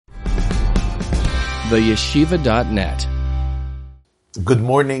theyeshiva.net. Good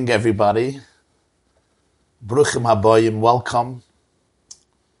morning, everybody. Bruchim habayim, welcome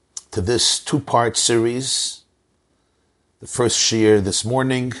to this two-part series. The first shiur this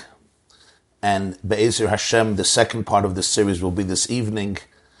morning, and Be'ezer Hashem, the second part of this series will be this evening,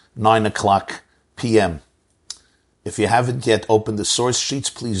 9 o'clock p.m. If you haven't yet opened the source sheets,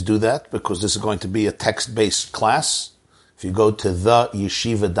 please do that, because this is going to be a text-based class. If you go to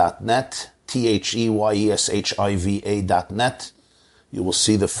theyeshiva.net, theyeshiva.net, you will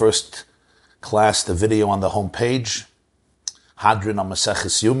see the first class, the video on the home page, Hadran on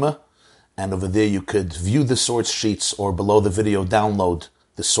Maseches Yuma, and over there you could view the source sheets, or below the video download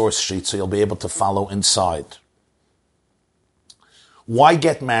the source sheets so you'll be able to follow inside. Why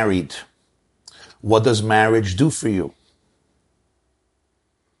get married? What does marriage do for you?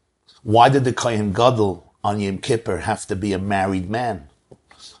 Why did the Kohen Gadol on Yom Kippur have to be a married man?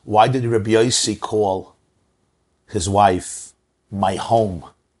 Why did Rabbi Yossi call his wife my home?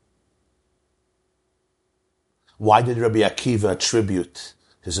 Why did Rabbi Akiva attribute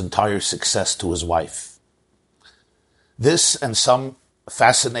his entire success to his wife? This and some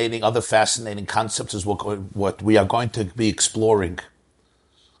other fascinating concepts is what we are going to be exploring.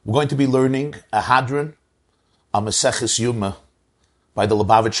 We're going to be learning a Hadran, a Maseches Yuma, by the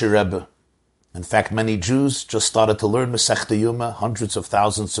Lubavitcher Rebbe. In fact, many Jews just started to learn Masechta Yuma. Hundreds of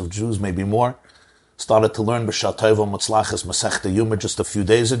thousands of Jews, maybe more, started to learn B'Shal Tova Mutzlachas Masechta Yuma just a few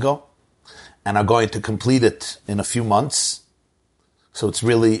days ago, and are going to complete it in a few months. So it's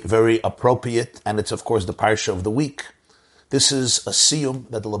really very appropriate, and it's of course the parsha of the week. This is a siyum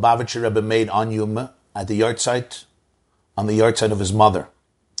that the Lubavitcher Rebbe made on Yuma at the yahrzeit, on the yahrzeit of his mother.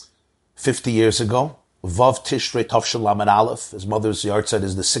 50 years ago, Vav Tishrei Tavshel Lamed Aleph, his mother's yahrzeit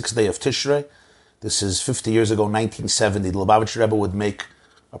is the 6th day of Tishrei. This is 50 years ago, 1970. The Lubavitcher Rebbe would make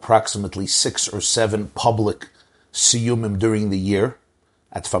approximately 6 or 7 public siyumim during the year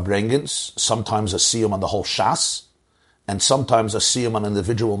at Fabrengens, sometimes a siyum on the whole Shas, and sometimes a siyum on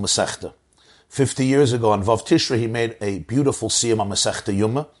individual Masechta. 50 years ago on Vav Tishrei, he made a beautiful siyum on Masechta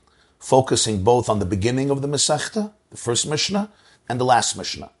Yuma, focusing both on the beginning of the Masechta, the first Mishnah, and the last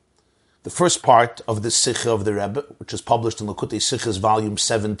Mishnah. The first part of this Sikha of the Rebbe, which is published in Likutei Sichos, volume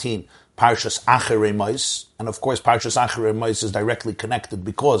 17, Parshas Acharei Mos, and of course Parshas Acharei Mos is directly connected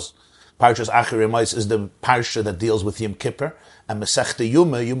because Parshas Acharei Mos is the parsha that deals with Yom Kippur, and Masechta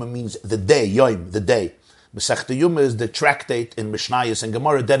Yuma means the day, Yom, the day. Masechta Yuma is the tractate in Mishnayos and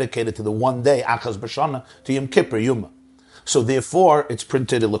Gemara dedicated to the one day, Achaz B'Shana, to Yom Kippur, Yuma. So therefore, it's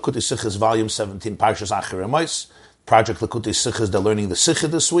printed in Likutei Sichos, volume 17, Parshas Acharei Mos, Project Likutei Sichos, they're learning the Sikha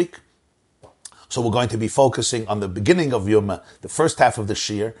this week. So we're going to be focusing on the beginning of Yuma, the first half of the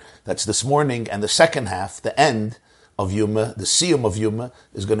Shir, that's this morning, and the second half, the end of Yuma, the Siyum of Yuma,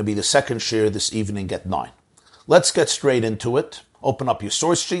 is going to be the second Shir this evening at 9. Let's get straight into it. Open up your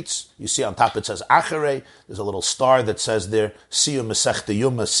source sheets. You see on top it says Acharei. There's a little star that says there, Siyum Masechta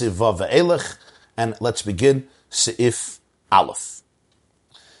Yuma, Siv Vav Ve'elech, and let's begin, Seif Aleph.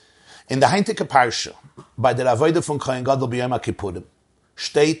 In the Heintige Parsha, by the Avodah von Kohen Gadol B'Yom HaKippurim,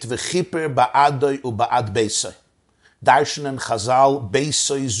 steht v'chiper ba'adoi u ba'ad beisoi. Darshenen Chazal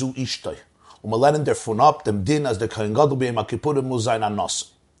beisoi zu ishtoi. Wir lernen davon ab, dem Din, as der Kohen Gadol b'Yom HaKippurim muss sein Anosse.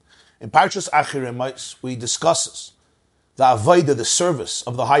 In Parshas Acharei Mos, we discusses the avodah, the service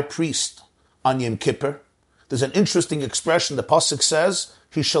of the high priest on Yom Kippur. There's an interesting expression. The pasuk says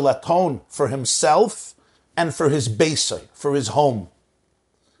he shall atone for himself and for his beisoi, for his home.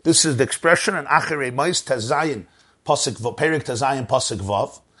 This is the expression in Acharei Mos Tezayin. Pasuk Perik Tazayin Pasuk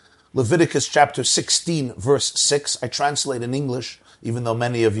Vav, Leviticus chapter 16, verse 6. I translate in English, even though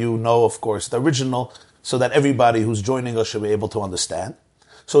many of you know, of course, the original, so that everybody who's joining us should be able to understand.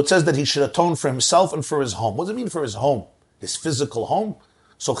 So it says that he should atone for himself and for his home. What does it mean for his home? His physical home?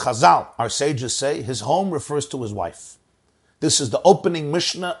 So Chazal, our sages say, his home refers to his wife. This is the opening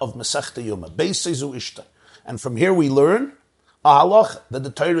Mishnah of Masechta Yuma, Beisei zu Ishta. And from here we learn a halach that the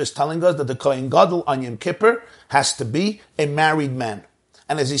Torah is telling us that the Kohen Gadol on Yom Kippur has to be a married man.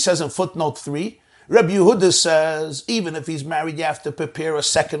 And as he says in footnote 3, Rabbi Yehuda says, even if he's married, you have to prepare a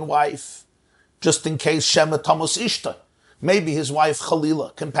second wife, just in case Shema Tamos Ishta. Maybe his wife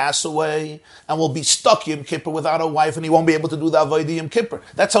Chalila can pass away and will be stuck Yom Kippur without a wife and he won't be able to do the Avodah Yom Kippur.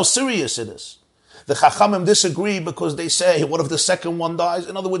 That's how serious it is. The Chachamim disagree because they say, what if the second one dies?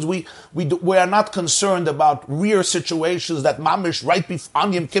 In other words, we are not concerned about rare situations that Mamish, right before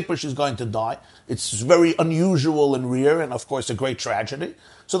on Yom Kippur, she's going to die. It's very unusual and rare, and of course a great tragedy.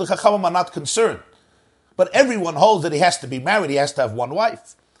 So the Chachamim are not concerned. But everyone holds that he has to be married, he has to have one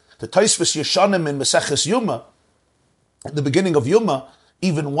wife. The Tosfos Yeshanim in Maseches Yuma, at the beginning of Yuma,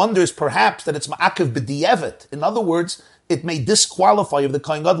 even wonders perhaps that it's ma'akev b'di'evet. In other words, it may disqualify if the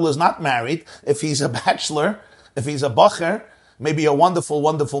Kohen Gadol is not married, if he's a bachelor, if he's a bacher, maybe a wonderful,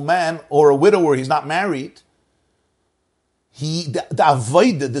 wonderful man, or a widower, he's not married. The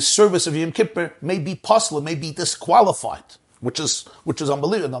avodah, the service of Yom Kippur, may be possible, may be disqualified, which is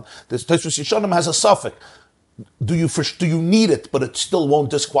unbelievable. This Tosfos Yeshanim has a suffix. Do you need it, but it still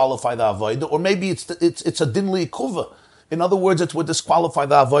won't disqualify the avodah, or maybe it's a din li'ikuva. In other words, it would disqualify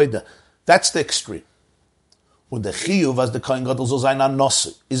the avodah. That's the extreme. Und der Chiyuv, as the Kohen Gadol soll sein an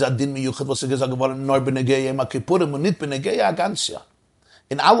Nosse, is a din miyuchat, was gesagt geworden, nur b'negei Yom Kippurim und nicht b'negei a ganz Jahr.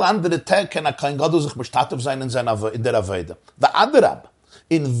 In alle andere Tage kann a Kohen Gadol sich bestattet sein in der Avodah. Der Adrab,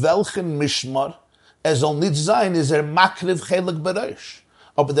 in welchen Mishmar soll nicht sein, ist makriv chelik bereish.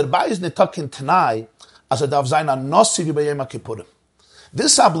 Aber dabei ist nicht tak in Tanai, as darf sein an Nosse wie bei Yom Kippurim.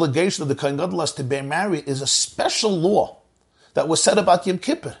 This obligation of the Kohen Gadol as to be married is a special law that was said about Yom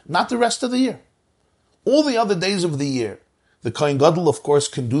Kippur, not the rest of the year. All the other days of the year, the Kohen Gadol, of course,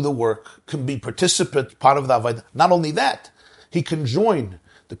 can do the work, can be participant, part of the Avodah. Not only that, he can join.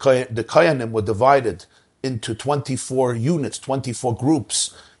 The Kohanim were divided into 24 units, 24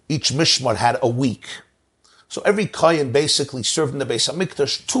 groups. Each Mishmar had a week. So every Kohen basically served in the Beis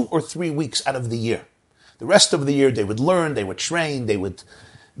HaMikdash 2 or 3 weeks out of the year. The rest of the year, they would learn, they would train, they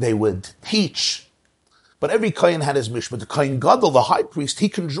would teach. But every Kohen had his mishmar. The Kohen Gadol, the high priest, he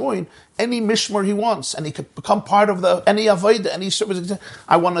can join any mishmar he wants, and he can become part of any avodah, any service.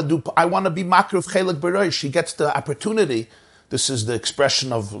 I want to be makriv chelik bereish. He gets the opportunity. This is the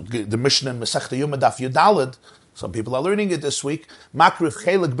expression of the Mishnah in Masechta Yoma Daf Yudalid. Some people are learning it this week. Makriv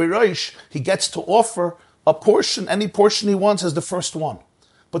chelik bereish. He gets to offer a portion, any portion he wants, as the first one.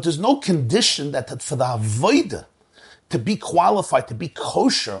 But there's no condition that for the avodah to be qualified, to be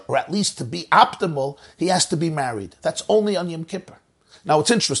kosher, or at least to be optimal, he has to be married. That's only on Yom Kippur. Now it's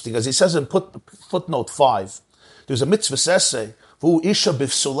interesting, as he says in footnote 5, there's a mitzvah essay, V'hu isha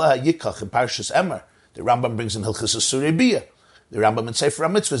b'fsulah yikach in Parshas Emer. The Rambam brings in Hilchas Asurei Biyah. The Rambam in Sefer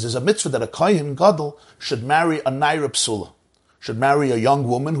HaMitzvahs, there's a mitzvah that a Kohen Gadol should marry a Naira Psula, should marry a young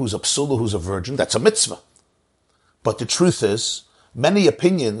woman who's a Psula, who's a virgin. That's a mitzvah. But the truth is, many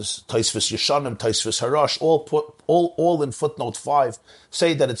opinions, Tosfos Yeshanim, Tosfos Harash, all in footnote 5,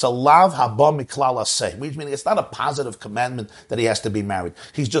 say that it's a lav haba miklal aseh, which means it's not a positive commandment that he has to be married.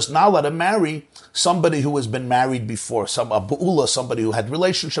 He's just not allowed to marry somebody who has been married before, a bu'ula, somebody who had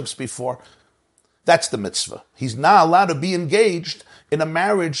relationships before. That's the mitzvah. He's not allowed to be engaged in a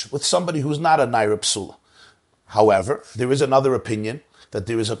marriage with somebody who's not a naira psula. However, there is another opinion that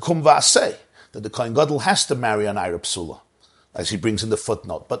there is a kum v'aseh, that the Kohen Gadol has to marry a naira psula, as he brings in the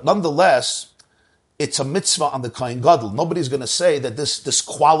footnote. But nonetheless, it's a mitzvah on the Kohen Gadol. Nobody's going to say that this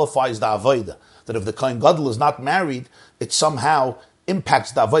disqualifies the avodah, that if the Kohen Gadol is not married, it somehow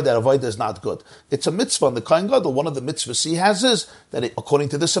impacts the avodah, that avodah is not good. It's a mitzvah on the Kohen Gadol. One of the mitzvahs he has is that, according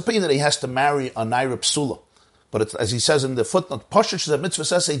to this opinion, that he has to marry a naira psula. But it's, as he says in the footnote, Pashush, the mitzvah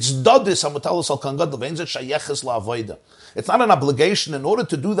says, it's dodis hamutalos al Kohen Gadol, ve'en zeh shayeches la'avodah. It's not an obligation. In order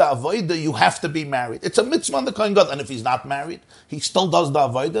to do the avodah, you have to be married. It's a mitzvah on the Kohen Gadol. And if he's not married, he still does the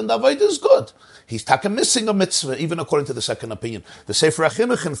avodah, and the avodah is good. He's missing a mitzvah, even according to the second opinion. The Sefer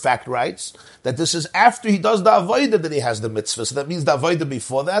HaChinuch, in fact, writes that this is after he does the avodah that he has the mitzvah. So that means the avodah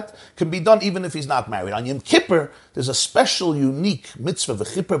before that can be done even if he's not married. On Yom Kippur, there's a special, unique mitzvah,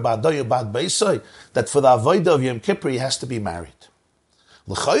 v'chipper ba'adoyu ba'ad beisai, that for the avodah of Yom Kippur, he has to be married.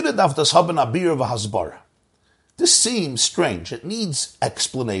 L'chayre dav das haben abir v'hasbara. This seems strange. It needs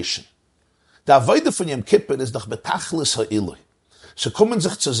explanation. The avodah von Yom Kippur is doch betachlis ha'ilui. So kommen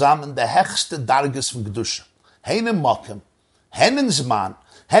sich zusammen der höchste Darges von Kedusha. Heinen Mokem, heinen Zman,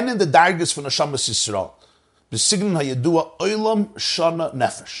 heinen der Darges von Hashemas Yisrael. Besignen ha'yedua oilam shana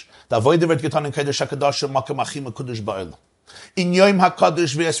nefesh. The avodah wird getan in Kedesh HaKadosh Mokem Achim HaKudosh ba'olam. In Yom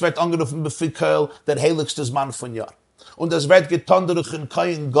HaKadosh, wie es wird angerufen befikel, der heiligste Zman von Jahr. Und es wird getan durch ein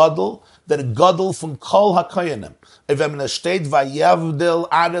Kohen Gadol, der Gadol von Kol HaKoyenim. Wenn es steht, vayavdel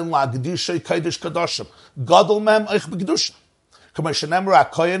aren la Kedusha Kedesh Kadoshim. Gadol mem euch bekedusha. Kama shenemru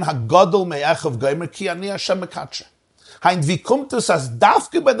HaKoyen HaGadol me'achav goymer ki ani Hashem mekatshe. Hein, wie kommt es, als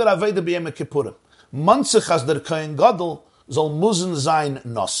dafke bei der Avodah bei Yom Kippurim? Manzich as der Kohen Gadol soll musen sein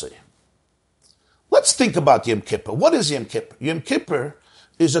Nosse. Let's think about Yom Kippur. What is Yom Kippur? Yom Kippur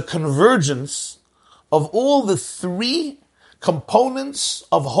is a convergence of all the three components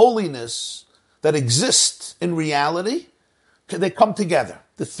of holiness that exist in reality. They come together.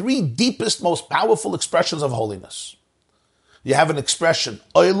 The three deepest, most powerful expressions of holiness. You have an expression,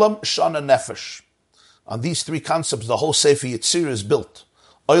 Olam, Shana, Nefesh. On these three concepts, the whole Sefer Yetzirah is built.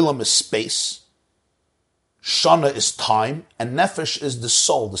 Olam is space. Shana is time, and nefesh is the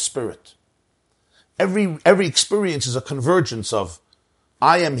soul, the spirit. Every experience is a convergence of,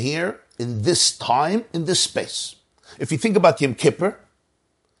 I am here in this time, in this space. If you think about Yom Kippur,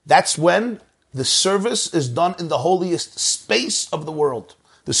 that's when the service is done in the holiest space of the world,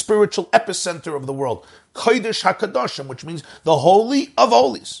 the spiritual epicenter of the world. Kodesh HaKadoshim, which means the holy of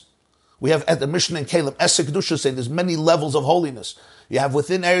holies. We have at the Mishnah in Kalim, Esek Kedusha saying there's many levels of holiness. You have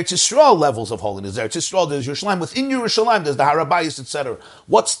within Eretz Yisrael levels of holiness. Eretz Yisrael, there's Yerushalayim. Within Yerushalayim, there's the Harabayis, etc.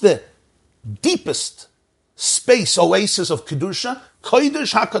 What's the deepest space, oasis of Kedusha?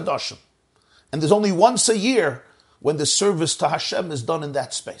 Kodesh HaKadoshim. And there's only once a year when the service to Hashem is done in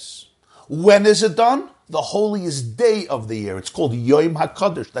that space. When is it done? The holiest day of the year. It's called Yom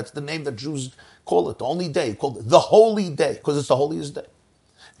HaKadosh. That's the name that Jews call it. The only day. Called it the holy day, because it's the holiest day.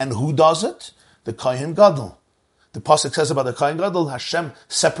 And who does it? The Kohen Gadol. The Pasuk says about the Kohen Gadol, Hashem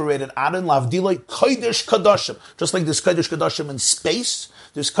separated Aaron, Lavdiloi, Kodesh Kadoshim. Just like there's Kodesh Kadoshim in space,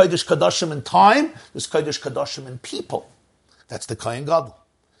 there's Kodesh Kadoshim in time, there's Kodesh Kadoshim in people. That's the Kohen Gadol.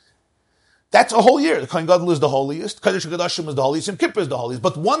 That's a whole year. The Kohen Gadol is the holiest, Kodesh Kadoshim is the holiest, and Kippur is the holiest.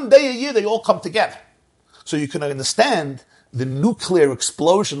 But one day a year, they all come together. So you can understand the nuclear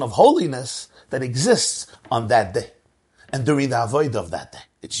explosion of holiness that exists on that day and during the avodah of that day.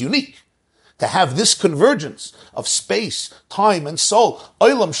 It's unique to have this convergence of space, time, and soul.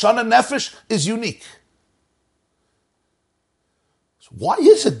 Olam, Shana, Nefesh is unique. So why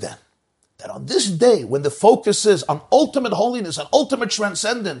is it then that on this day, when the focus is on ultimate holiness and ultimate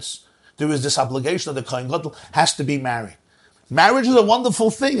transcendence, there is this obligation that the Kohen Gadol has to be married? Marriage is a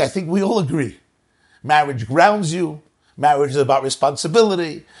wonderful thing. I think we all agree. Marriage grounds you. Marriage is about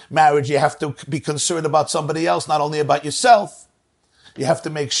responsibility. Marriage, you have to be concerned about somebody else, not only about yourself. You have to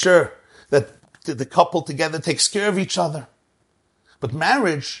make sure that the couple together takes care of each other. But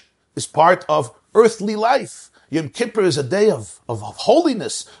marriage is part of earthly life. Yom Kippur is a day of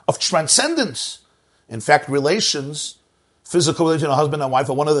holiness, of transcendence. In fact, relations, physical relation of husband and wife,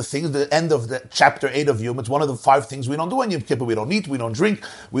 are one of the things, the end of the chapter 8 of Yom, it's one of the 5 things we don't do on Yom Kippur. We don't eat, we don't drink,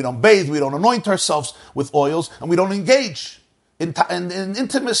 we don't bathe, we don't anoint ourselves with oils, and we don't engage in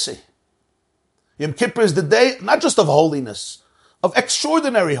intimacy. Yom Kippur is the day, not just of holiness, of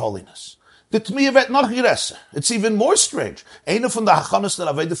extraordinary holiness. It's even more strange. Eine von der Hachanos der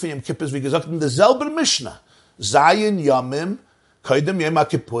Aveda für Yom Kippur ist, wie gesagt, in derselben Mishnah. Zayin Yamim, Koidem Yom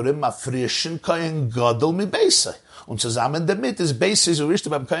HaKippurim, Afrischen Kohen Gadol mi Beisai. Und zusammen damit ist Beisai, so richtig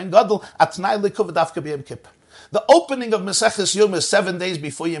beim Kohen Gadol, Atnai Likuv Davka Yom Kippur. The opening of Maseches Yom is 7 days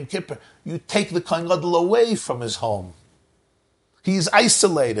before Yom Kippur. You take the Kohen Gadol away from his home. He's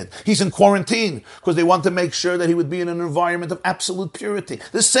isolated. He's in quarantine because they want to make sure that he would be in an environment of absolute purity.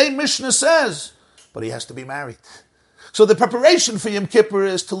 The same Mishnah says, but he has to be married. So the preparation for Yom Kippur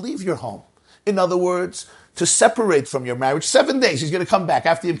is to leave your home. In other words, to separate from your marriage. 7 days, he's going to come back.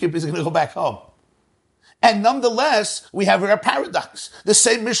 After Yom Kippur, he's going to go back home. And nonetheless, we have a paradox. The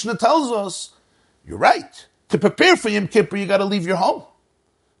same Mishnah tells us, you're right. To prepare for Yom Kippur, you got to leave your home.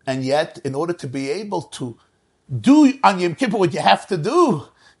 And yet, in order to be able to do on Yom Kippur what you have to do,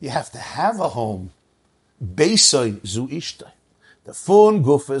 you have to have a home. Beisai zu ishtay. The fun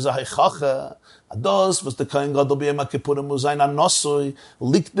guf is a heichacha. Ados was the Kohen Gadol be Yom Kippurim muzayin an nosoi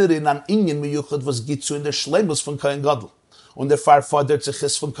liegt in an inyan miyuchad was gitzu in der Shleimus von Kohen Gadol. Und der Vater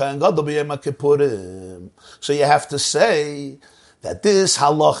zechis von Kohen Gadol be Yom Kippurim. So you have to say that this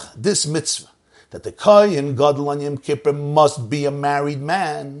halach, this mitzvah, that the Kohen Gadol on Yom Kippur must be a married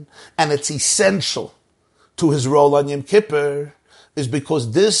man, and it's essential to his role on Yom Kippur, is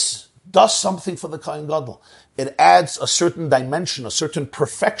because this does something for the Kohen Gadol. It adds a certain dimension, a certain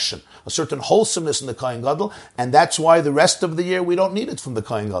perfection, a certain wholesomeness in the Kohen Gadol, and that's why the rest of the year we don't need it from the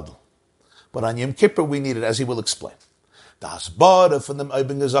Kohen Gadol. But on Yom Kippur we need it, as he will explain. Das Bade von dem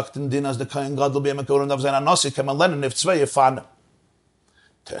Eiben gesagten Din, as the Kohen Gadol be Yom of seiner Nosse, kann man lernen, if zwei Fahne.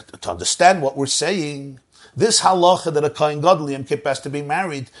 To understand what we're saying, this halacha that a Kohen Gadol Yom Kippur has to be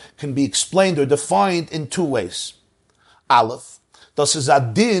married can be explained or defined in 2 ways. Aleph, das ist a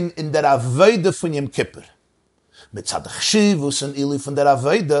din in der Avodah von Yom Kippur. Mit tzad chshivus und ili von der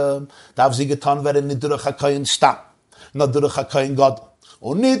Avodah darf sie getan werden nicht durch a Kohen Stam, nur durch a Kohen Gadol.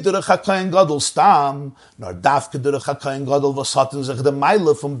 Und nicht durch a Kohen Gadol Stam, nur darf durch a Kohen Gadol, was hat in sich der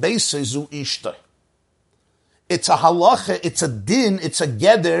Meile vom Beisai zu Ishtay. It's a halacha, it's a din, it's a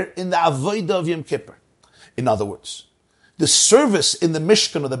geder in the Avodah of Yom Kippur. In other words, the service in the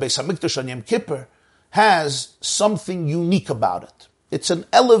Mishkan of the Beis HaMikdash on Yom Kippur has something unique about it. It's an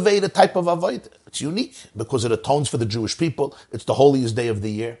elevated type of avodah. It's unique because it atones for the Jewish people. It's the holiest day of the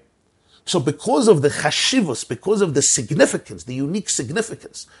year. So because of the chashivus, because of the significance, the unique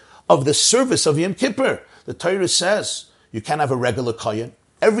significance of the service of Yom Kippur. The Torah says you can't have a regular kohen.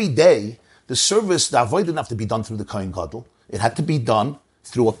 Every day, the service, the avodah didn't have to be done through the kohen gadol. It had to be done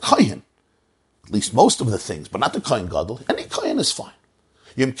through a kohen. At least most of the things, but not the kohen gadol. Any kohen is fine.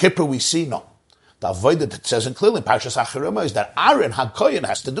 Yom Kippur we see, no. The avodah that says in clearly, Parshas Acharima, is that Aaron HaKohen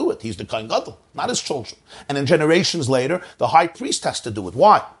has to do it. He's the kohen gadol, not his children. And in generations later, the high priest has to do it.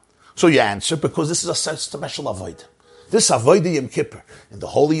 Why? So you answer, because this is a special avodah. This avodah Yom Kippur, in the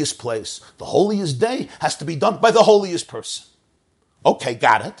holiest place, the holiest day, has to be done by the holiest person. Okay,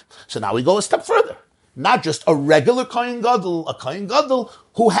 got it. So now we go a step further. Not just a regular kohen gadol, a kohen gadol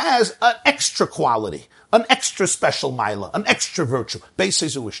who has an extra quality, an extra special mila, an extra virtue, Beis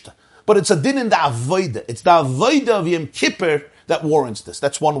Uishta. But it's a din in the avodah. It's the avodah of Yom Kippur that warrants this.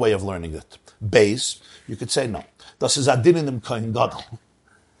 That's one way of learning it. Beis, you could say no. Das is a din in the kohen gadol.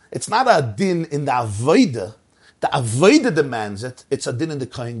 It's not a din in the avodah. The avodah demands it. It's a din in the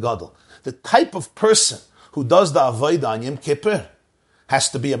kohen gadol. The type of person who does the avodah on Yom Kippur has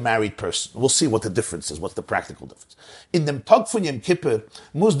to be a married person. We'll see what the difference is. What's the practical difference? In dem Tag von Yom Kippur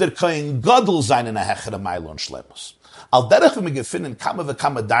muss der kohen gadol sein in a hechere Meile und Schlemus. Al derech we gefinnen kama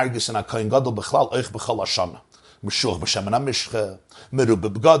v'kama dargis in a kohen gadol bechlal euch bechol hashana. Meshuch b'shemen ha-mishche, merube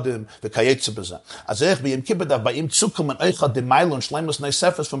b'gadim, v'kayetze b'zeh. Also ich bei Yom Kippur darf bei ihm zukommen euch hat die Meile und Schlemus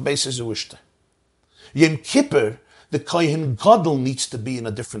neisefes von Beis Uishta. Yom Kippur, the Kohen Gadol needs to be in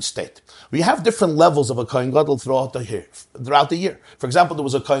a different state. We have different levels of a Kohen Gadol throughout the year. For example, there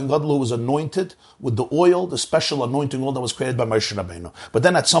was a Kohen Gadol who was anointed with the oil, the special anointing oil that was created by Moshe Rabbeinu. But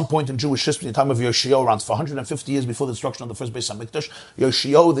then at some point in Jewish history, in the time of Yoshiyahu, around 450 years before the destruction of the first Beis HaMikdash,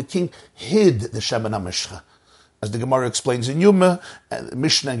 Yoshiyahu, the king, hid the Shemen HaMishcha. As the Gemara explains in Yuma,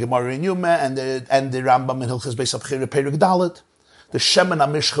 Mishnah and Gemara in Yuma, and the Rambam in Hilchos Beis HaBchira Perek Dalet, the Shemen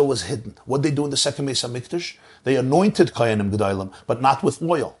HaMishcha was hidden. What did they do in the second Beis HaMikdash? They anointed Kohanim Gedolim, but not with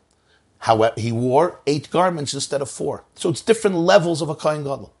oil. However, he wore 8 garments instead of 4. So it's different levels of a Kohen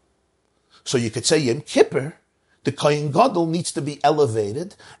Gadol. So you could say Yom Kippur, the Kohen Gadol needs to be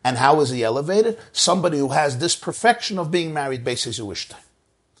elevated. And how is he elevated? Somebody who has this perfection of being married, Beis Uishta.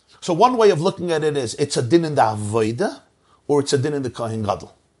 So one way of looking at it is, it's a din in the Avodah, or it's a din in the Kohen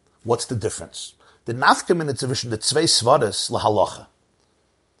Gadol. What's the difference? The Nafkem in the Tzivishn, the Tzvei Svaras, lahalacha.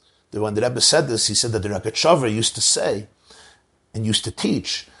 When the Rebbe said this, he said that the Rogatchover used to say, and used to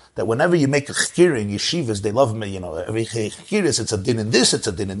teach, that whenever you make a chkir in yeshivas, they love me, every chkir is, it's a din in this, it's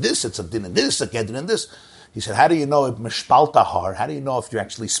a din in this, it's a din in this, a din in this. He said, how do you know if mishpalta har? How do you know if you're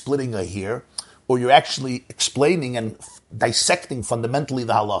actually splitting a hair, or you're actually explaining and dissecting fundamentally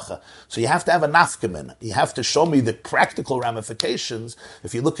the halacha? So you have to have a nafkamin. You have to show me the practical ramifications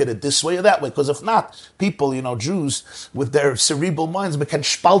if you look at it this way or that way. Because if not, people, Jews, with their cerebral minds, can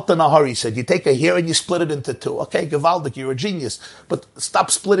spalta nahar. He said, you take a hair and you split it into 2. Okay, Gevaldik, you're a genius. But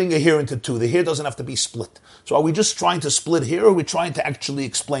stop splitting a hair into 2. The hair doesn't have to be split. So are we just trying to split hair, or are we trying to actually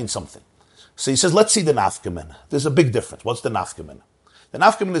explain something? So he says, let's see the nafkamin. There's a big difference. What's the nafkamin? The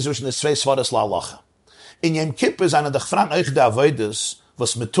nafkamin is zwischen the Tzvei Svaras la'alacha. In Yom Kippur is eine der Gefran euch der Avodas,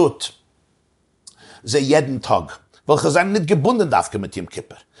 was me tut, ze jeden Tag. Welche sind nicht gebunden dafke mit Yom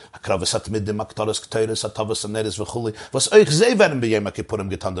Kippur. Akravis hat mit dem Aktoris Gteures, Atavas Aneres v'chuli, was euch sie werden bei Yom Kippurim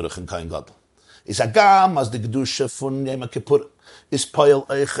getan durch ein Kohen Gadol. Is a gam, as die Gedusche von Yom Kippur, is poil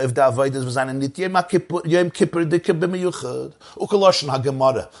euch auf der Avodas, was einen nicht Yom Kippur dike b'miyuchad. Ukeloschen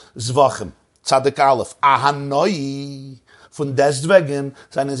ha-Gemara, Zvachim, Tzadik Aleph, Ahanoi, von deswegen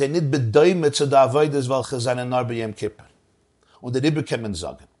seien sie nicht bedäumet zu der Avodas, welche seien nur bei Yom Kippur. Und der Rebbe kann man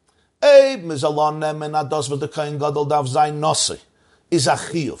sagen, wir sollen nehmen, das, was der Kohen Gadol darf sein, Nossi, ist a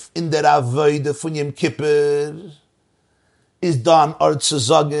Chiyuv. In der Avodah von Yom Kippur ist da ein Ort zu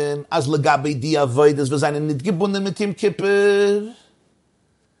sagen, als legabe die Avodas, wir seien nicht gebunden mit Yom Kippur,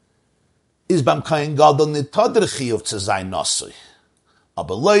 ist beim Kohen Gadol nicht der Chiyuv zu sein, Nossi.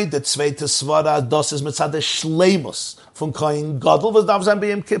 Aber Leute, der zweite Svara, das ist mit der Schleimus von Kohen Gadol, was darf sein bei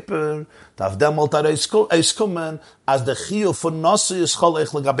Yom Kippur, darf demalt auskommen, als der Chiyuv von Nossi ist chol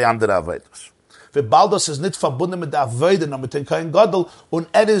eich legabe andere Avodas. Für bald das ist nicht verbunden mit der Avodah, sondern mit dem Kohen Gadol,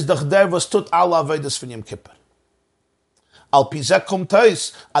 und ist doch der, was tut alle Avodas von Yom Kippur. Al Pizek kommt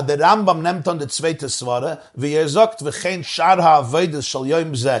aus, ad der Rambam nimmt an der zweite Svara, wie sagt, v'chein shar ha-avodas shal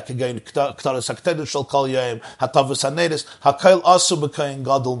yoim zeh, kegein ktaras ha-ktedes shal kol yoim, ha-tavus ha-neres, ha-kail asu b'kohen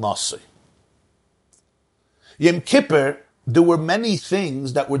Gadol nasi. Yom Kippur, there were many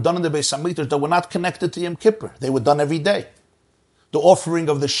things that were done in the Beis HaMikdash that were not connected to Yom Kippur. They were done every day. The offering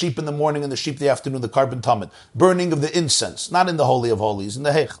of the sheep in the morning and the sheep in the afternoon, the carbon tamid. Burning of the incense, not in the Holy of Holies, in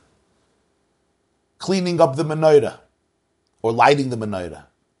the Heichal. Cleaning up the menorah, or lighting the menorah.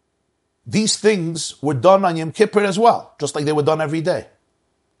 These things were done on Yom Kippur as well, just like they were done every day.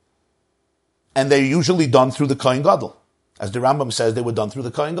 And they're usually done through the Kohen Gadol. As the Rambam says, they were done through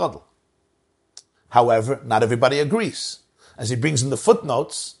the Kohen Gadol. However, not everybody agrees. As he brings in the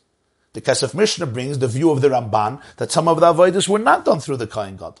footnotes, the Kesef Mishnah brings the view of the Ramban that some of the avodas were not done through the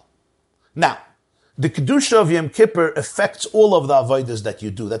Kohen Gadol. Now, the Kedusha of Yom Kippur affects all of the avodas that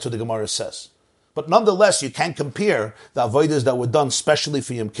you do. That's what the Gemara says. But nonetheless, you can't compare the avodas that were done specially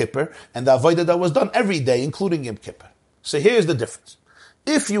for Yom Kippur and the avodah that was done every day, including Yom Kippur. So here's the difference.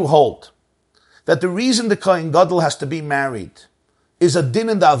 If you hold that the reason the Kohen Gadol has to be married is a din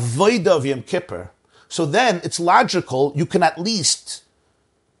in the avodah of Yom Kippur, so then it's logical you can at least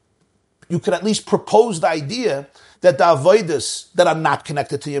propose the idea that the avodas that are not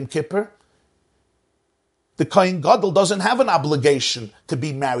connected to Yom Kippur, the Kohen Gadol doesn't have an obligation to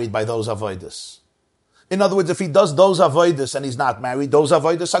be married by those avodas. In other words, if he does those avodas and he's not married, those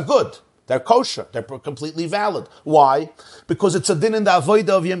avodas are good. They're kosher. They're completely valid. Why? Because it's a din in the avodah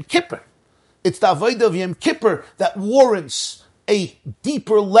of Yom Kippur. It's the avodah of Yom Kippur that warrants a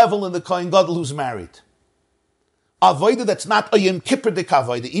deeper level in the Kohen Gadol who's married. Avodah that's not a Yom Kippur-dik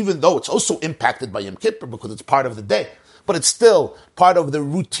avodah, even though it's also impacted by Yom Kippur because it's part of the day. But it's still part of the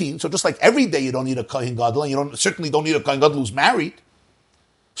routine. So just like every day you don't need a Kohen Gadol, and you certainly don't need a Kohen Gadol who's married.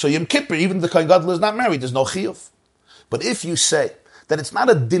 So Yom Kippur, even if the Kohen Gadol is not married, there's no chiyuv. But if you say that it's not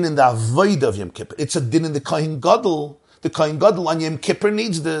a din in the avodah of Yom Kippur, it's a din in the Kohen Gadol on Yom Kippur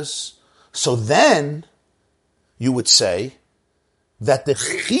needs this. So then you would say that the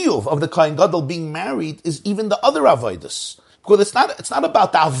chiyuv of the Kohen Gadol being married is even the other avodas. Because it's not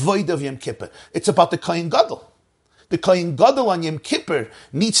about the avodah of Yom Kippur. It's about the Kohen Gadol. The Kohen Gadol on Yom Kippur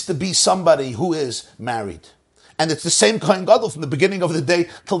needs to be somebody who is married. And it's the same Kohen Gadol from the beginning of the day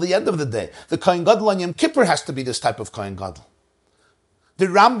till the end of the day. The Kohen Gadol on Yom Kippur has to be this type of Kohen Gadol. The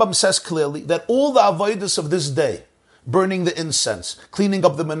Rambam says clearly that all the avodas of this day, burning the incense, cleaning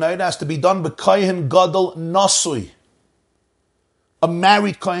up the menorah, has to be done by Kohen Gadol Nasui, a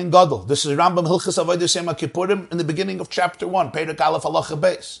married Kohen Gadol. This is Rambam Hilchas Avodas Yom Kippurim in the beginning of chapter 1, Perek Aleph Halacha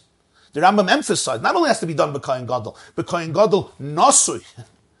Beis. The Rambam emphasized, not only has to be done by Kohen Gadol, but Kohen Gadol Nasui.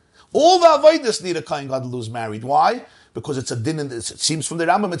 All the avodas need a Kohen Gadol who's married. Why? Because it's a din in it seems from the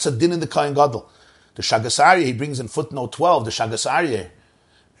Rambam, it's a din in the Kohen Gadol. The Shagas Aryeh, he brings in footnote 12, the Shagas Aryeh,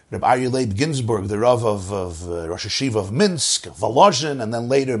 Reb Aryeh Leib Ginsburg, the Rav of Rosh Hashiva of Minsk, Volozhin, and then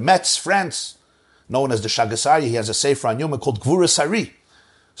later Metz, France, known as the Shagas Aryeh. He has a sefer on Yom called Gvuras Ari.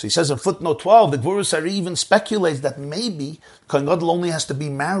 So he says in footnote 12, the Gvuras Ari even speculates that maybe Kohen Gadol only has to be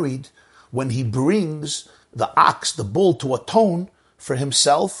married when he brings the ox, the bull, to atone for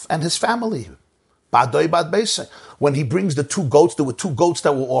himself and his family. Badoi bad beisai. When he brings the two goats, there were two goats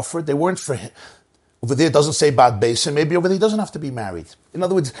that were offered. They weren't for him. Over there it doesn't say bad beisai. Maybe over there he doesn't have to be married. In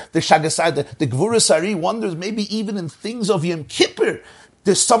other words, the Shagasai, the Gvuras Ari wonders maybe even in things of Yom Kippur,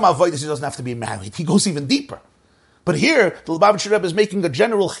 there's some avodas he doesn't have to be married. He goes even deeper. But here, the Lubavitcher Rebbe is making a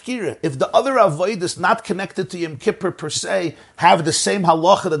general chkira. If the other avodas not connected to Yom Kippur per se have the same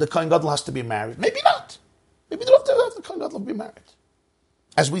halacha that the Kohen Gadol has to be married, maybe not. Maybe they don't have the Kohen Gadol to be married.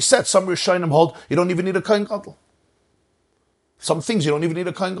 As we said, some Rishonim hold you don't even need a Kohen Gadol. Some things you don't even need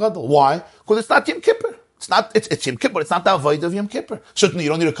a Kohen Gadol. Why? Because it's not Yom Kippur. It's Yom Kippur. It's not the avodah of Yom Kippur. Certainly,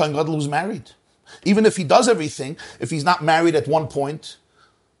 you don't need a Kohen Gadol who's married. Even if he does everything, if he's not married at one point,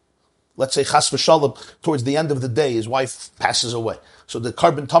 let's say chas v'shalom, towards the end of the day, his wife passes away. So the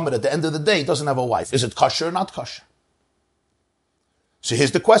carbon tamid at the end of the day doesn't have a wife. Is it kosher or not kosher? So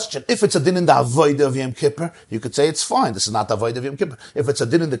here's the question. If it's a din in the avodah of Yom Kippur, you could say it's fine. This is not the avodah of Yom Kippur. If it's a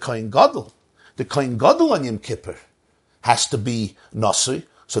din in the Kohen Gadol on Yom Kippur has to be nasui,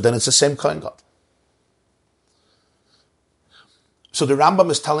 so then it's the same Kohen Gadol. So the Rambam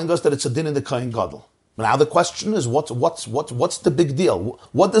is telling us that it's a din in the Kohen Gadol. Now the question is, what's the big deal?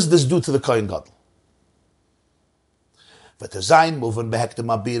 What does this do to the Kohen Gadol? V'tezayin moving behektem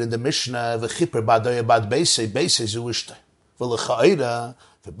abir in the Mishnah v'chipper badoye bad beisei zu ishtay v'lechaira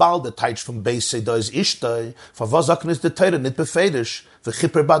v'bal the taich from beisei do is ishtay v'vazakn is the Torah nit befedish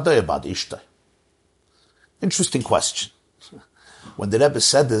v'chipper badoye bad ishtay. Interesting question. When the Rebbe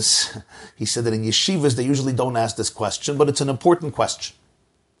said this, he said that in yeshivas they usually don't ask this question, but it's an important question.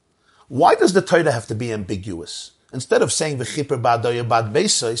 Why does the Torah have to be ambiguous? Instead of saying v'chipper badoye bad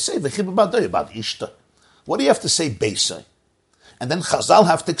beisei, say v'chipper badoye bad ishtay. What do you have to say beisei? And then Chazal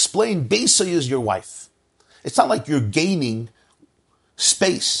have to explain beisei is your wife. It's not like you're gaining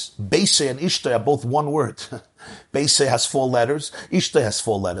space. Beisei and ishtay are both one word. Beisei has 4 letters, ishtay has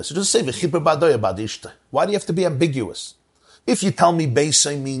 4 letters. So just say v'chipper badoye bad ishtay. Why do you have to be ambiguous? If you tell me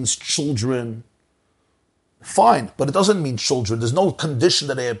beisei means children, fine, but it doesn't mean children. There's no condition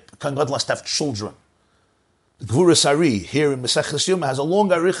that a Kohen Gadol has to have children. The Gvuras Ari here in Maseches Yoma has a long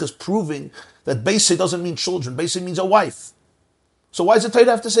arichas proving that Beisai doesn't mean children. Beisai means a wife. So why does the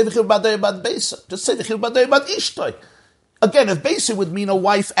Torah have to say v'chil b'adei about Beisai? Just say v'chil b'adei about Ishtoi. Again, if Beisai would mean a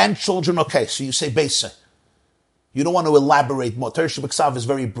wife and children, okay, so you say Beisai. You don't want to elaborate more. Torah Shebeksav is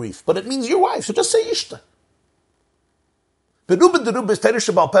very brief, but it means your wife, so just say Ishtoi. Berubin derubin is Torah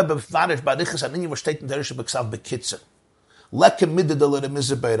Shebal Peh b'varish b'arichas aninyi v'shteit in Torah Shebeksav b'kitzer. Lekke midde de lere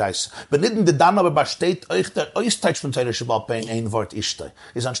misse bereis. Benitten de dann aber besteht euch der Eusteich von Torah Shebal Peh in ein Wort Ishtoi.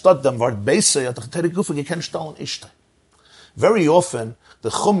 Is anstatt dem Wort Beisai, hat der Torah Gufa gekennt stellen Ishtoi. Very often, the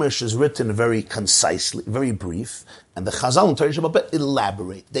Chumash is written very concisely, very brief, and the Chazal and Torah Shebal Peh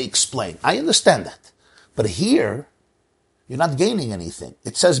elaborate. They explain. I understand that. But here, you're not gaining anything.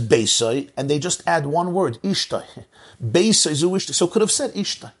 It says Beisai, and they just add one word, Ishtai. Beisai zu Ishtai. So could have said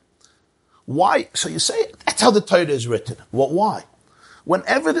Ishtai. Why? So you say, that's how the Torah is written. What? Why?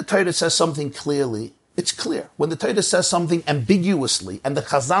 Whenever the Torah says something clearly, it's clear. When the Torah says something ambiguously, and the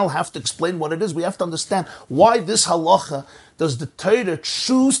Chazal have to explain what it is, we have to understand why this halacha does the Torah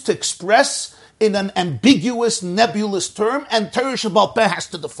choose to express in an ambiguous, nebulous term, and Torah Shebal Peh has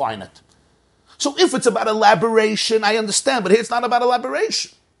to define it. So if it's about elaboration, I understand, but here it's not about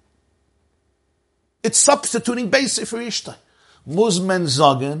elaboration. It's substituting Beisai for Ishtai. Muzmen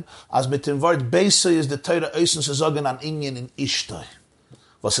sagen, as mit dem Wort Beisai is the Torah ösen zu sagen an Inyan in Ishtai.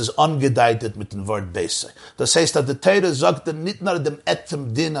 Was ist angedeutet mit dem Wort Beisai. Das heißt, dass der Torah sagt nicht nur dem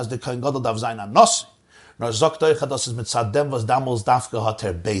Etem Din, als der Kohen Gadol darf sein an Nossi, nur sagt euch, dass es mit Zadem, was damals darf gehabt,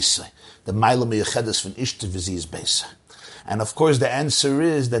 Beisai. Der Meile Meyechedes von Ishtai, wie sie ist Beisai. And of course the answer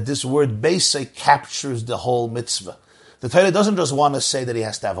is that this word Beisai captures the whole mitzvah. The Torah doesn't just want to say that he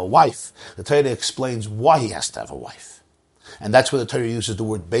has to have a wife. The Torah explains why he has to have a wife. And that's where the Torah uses the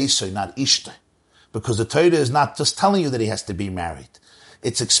word Beisai, not Ishtai. Because the Torah is not just telling you that he has to be married.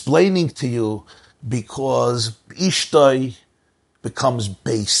 It's explaining to you because Ishtai becomes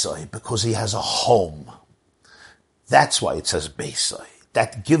Beisai, because he has a home. That's why it says Beisai.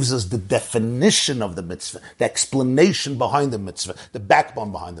 That gives us the definition of the mitzvah, the explanation behind the mitzvah, the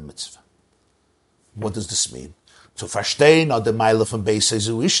backbone behind the mitzvah. What does this mean? To verstehen oder Meile von Beisai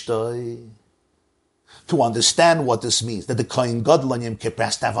zu Ishtoi. To understand what this means, that the Kohen Gadol on Yom Kippur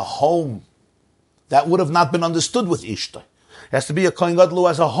has to have a home. That would have not been understood with Ishtoi. It has to be a Kohen Gadol who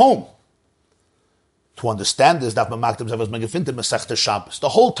has a home. To understand this, that Shabbos. The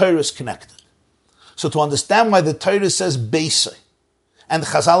whole Torah is connected. So to understand why the Torah says Beisai, and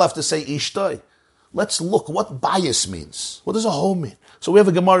Chazal have to say Ishtoi, let's look what bias means. What does a home mean? So we have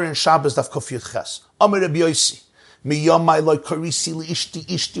a Gemara in Shabbos, Daf Kuf Yud Ches. Amar Rabbi Yosi, miyamai lo karisi li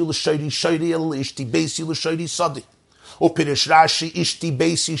ishti l'shayri shayri el ishti beisi l'shayri sadi. Upirish Rashi ishti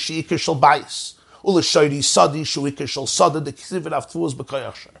beisi sheikir shel bias. L'shayri sadi sheikir shel sadi. The K'tivit Avtvuos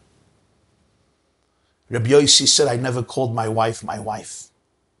b'koyach shar. Rabbi Yosi said, I never called my wife my wife.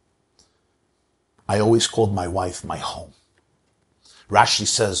 I always called my wife my home. Rashi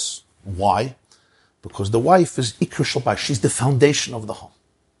says, why? Because the wife is Ikr Shalbai. She's the foundation of the home.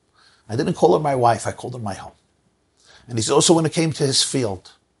 I didn't call her my wife, I called her my home. And he said also when it came to his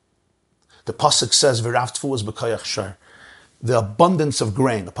field, the Pasuk says, V'rav Tfuas b'koyach shar, the abundance of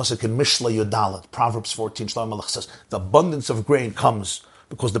grain, the Pasuk in Mishla Yodalet, Proverbs 14, Shlomo Melech says, the abundance of grain comes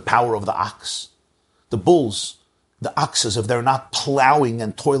because the power of the ox. The bulls, the oxes, if they're not plowing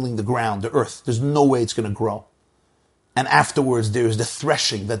and toiling the ground, the earth, there's no way it's going to grow. And afterwards, there is the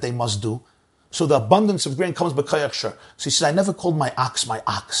threshing that they must do. So the abundance of grain comes by Koyach Shar. So he says, I never called my ox.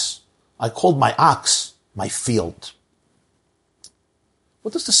 I called my ox my field.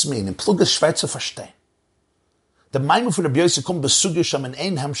 What does this mean? In Plugas Schweizer verstehen. Der Meinung von Rabbi Yossi kommt besugge schon in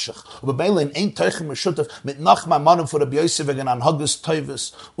ein Hemschach. Aber beile in ein Teuchen Meshutaf mit Nachman Mannen von Rabbi Yossi wegen an Haggis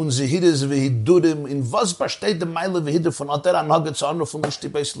Teufels und Zehides Vehidurim. In was besteht der Meile Vehidur von Ater an Haggis zu Arno von Ushti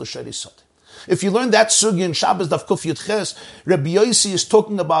Beis L'Sheri Sadi. If you learn that sugi in Shabbos Daf Kuf Yud Ches, Rabbi Yossi is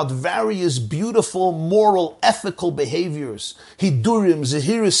talking about various beautiful, moral, ethical behaviors, hidurim,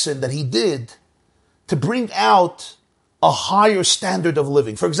 zehirisin, that he did to bring out a higher standard of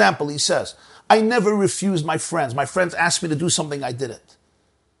living. For example, he says, I never refused my friends. My friends asked me to do something, I did it.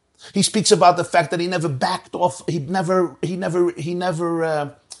 He speaks about the fact that he never backed off. He never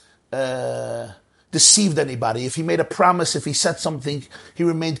deceived anybody. If he made a promise, if he said something, he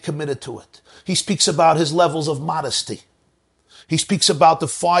remained committed to it. He speaks about his levels of modesty. He speaks about the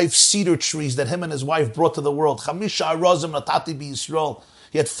 5 cedar trees that him and his wife brought to the world. Chamisha arazim natati b'Yisrael.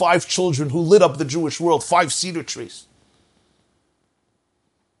 He had 5 children who lit up the Jewish world, 5 cedar trees.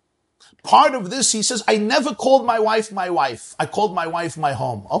 Part of this, he says, I never called my wife my wife. I called my wife my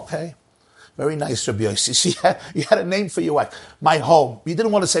home. Okay. Very nice, Rabbi Yossi. See, you had a name for your wife. My home. You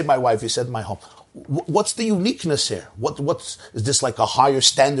didn't want to say my wife, you said my home. What's the uniqueness here? Is this like a higher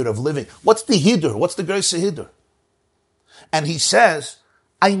standard of living? What's the hidur? What's the Gersa hidur? And he says,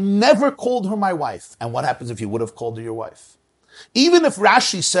 I never called her my wife. And what happens if you would have called her your wife? Even if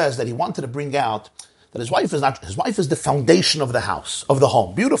Rashi says that he wanted to bring out that his wife is the foundation of the house, of the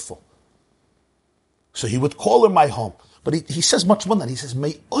home. Beautiful. So he would call her my home. But he says much more than that. He says,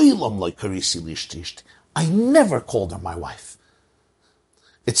 "Me oilam lo karisi lishti ishti." I never called her my wife.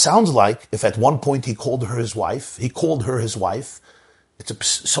 It sounds like if at one point he called her his wife,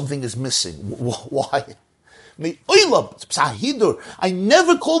 something is missing. Why? Me oilam psahidur. I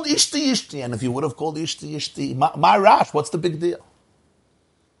never called ishti. And if you would have called ishti, my rash, what's the big deal?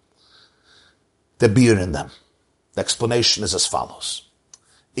 The beer in them. The explanation is as follows.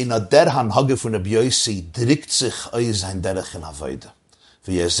 In a derhan hage von Rabbi Yossi drückt sich euch ein derech in Avoda.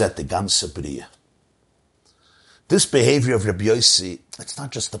 Wie seht die ganze Brie. This behavior of Rabbi Yossi, it's not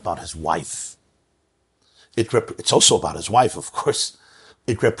just about his wife. It's also about his wife, of course.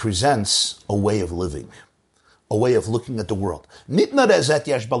 It represents a way of living, a way of looking at the world. Nit nur zet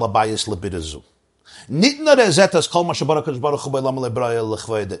yesh balabayis lebidazu. Nit nur zet as kol mashe baruch hu beilam lebraya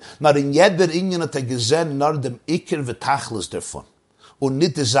lechvede. Not in jeder inyan hat gesehen, nor dem Iker v'tachlis davon. Und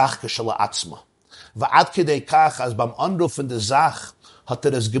nicht die Sache shela atzma. Va'ad kedei kach, als beim Anrufen der Sach, hat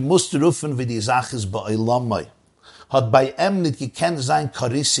es gemusst rufen, wie die Sache ist bei Eilamai. Hat bei ihm nicht gekannt sein,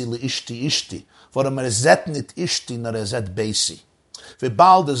 karisi le ishti, warum zet nicht ishti, nor zet beisi. Wie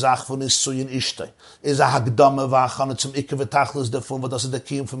bald die Sache von Issuyin ishti. Is a hagdame wachane zum Ikke v'tachlis davon, was der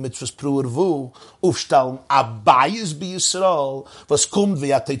Kiem von Mitzvahs Pruer Wu, aufstellen, abayis bi Yisrael, was kommt,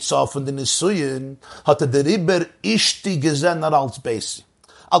 wie hat von den Issuyin, hat der Riber ishti gesehen, als Beisi.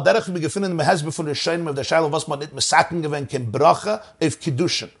 Al derech wir gefunden im Hezbe von der Scheinem of der Scheile, was man nicht mit Sacken gewinnt, kein Brache, auf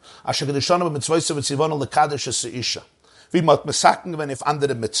Kiddushin. Asher Kiddushin mit zwei Zivon und Lekadosh es Isha. Wie man mit Sacken gewinnt, auf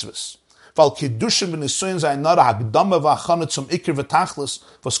andere Mitzvahs. Weil Kiddushin, wenn es so in sein Nara, Hagdame wachane zum Iker v'tachlis,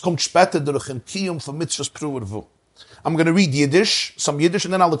 was kommt später durch ein Kiyum von Mitzvahs Pruer Wu. I'm going to read Yiddish, some Yiddish,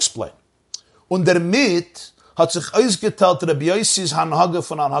 and then I'll explain. Und damit hat sich ausgeteilt Rabbi Yossis Hanhage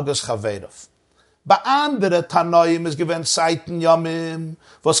von Hanhages Chaverov. Bei anderen Tanoim ist gewähnt Seiten Yamim,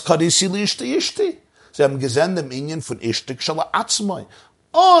 was Karisi li ishti. Sie haben gesehen dem Ingen von Ishtik Shala Atzmoi.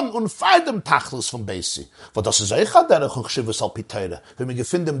 Und fein dem Tachlis von Beisi. Weil das ist euch derich und Chshivas al-Piteire. Wenn wir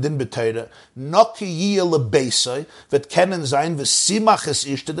gefunden den Beteire, Noki Yile Beisi wird kennen sein, wie Simach es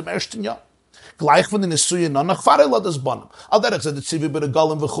Ishti dem ersten Jahr. Gleich von den Isuyen an, nach Farel hat das Bonnem. All derich sind die Zivi bei der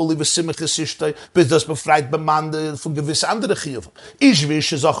Golem, wie Simach es Ishti, bis das befreit bemande von gewissen anderen Chiyuven. Ich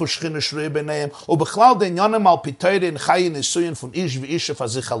wische, Sache Schchine Schreibe nehmen, und beklau den Janem al-Piteire in Chayin Isuyen von Ich wie Ische für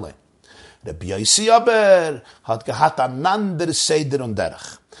sich allein. Rabbi Yossi aber hat gehabt ein anderes Seder und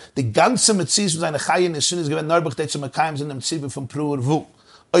Derech. Die ganze Metzies von seiner Chayin ist gewinnt Neubach, die zum Mekayim sind im Zivi von Pruer Wu.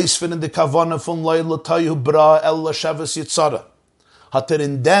 Ausfinden die Kavane von Leila Tayu Bra Ella Shavas Yitzara. Hat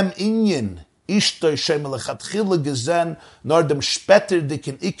in dem Ingen Ishtoi Shemelech hat Chile gesehen, nur dem später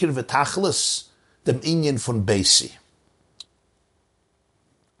dicken Iker V'Tachlis, dem Ingen von Beisi.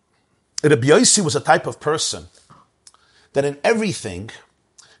 Rabbi Yossi was a type of person that in everything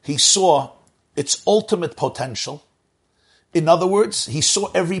he saw its ultimate potential. In other words, he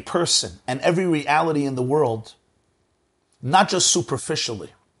saw every person and every reality in the world, not just superficially.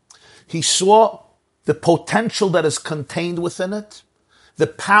 He saw the potential that is contained within it, the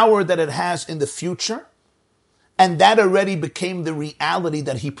power that it has in the future, and that already became the reality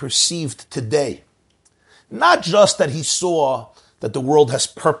that he perceived today. Not just that he saw that the world has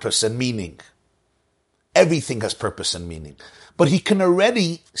purpose and meaning. Everything has purpose and meaning. But he can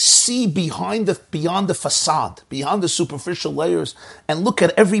already see beyond the facade, beyond the superficial layers, and look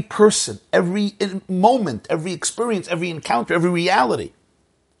at every person, every moment, every experience, every encounter, every reality,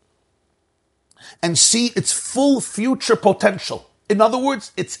 and see its full future potential. In other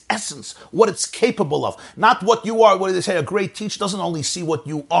words, its essence, what it's capable of. Not what you are. What do they say? A great teacher doesn't only see what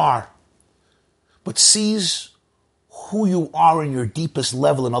you are, but sees who you are in your deepest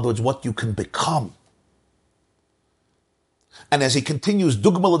level. In other words, what you can become. And as he continues,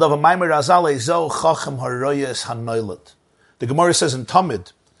 the Gemara says in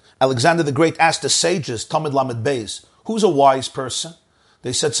Talmud, Alexander the Great asked the sages, Talmud Lamed Beis, who's a wise person?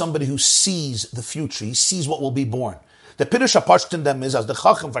 They said somebody who sees the future. He sees what will be born. The Pirush HaPashut in them is, as the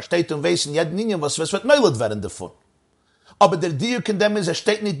Chacham versteht und weiß in jedem Ninyan, was wird neulet werden davon. Aber der Diuk in dem ist,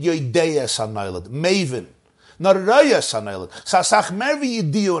 steht nicht Yoideyes ha-neulet, Maven, nor Reyes ha-neulet. Sa sach mehr wie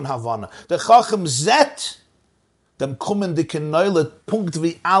Yidiyu in Havana. Der Chacham zet dem kommen die Neulet, Punkt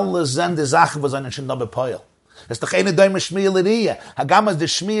wie alle sind die Sachen, was einen schon da bepeil. Das ist doch eine Däume Schmielerie. Hagamas, die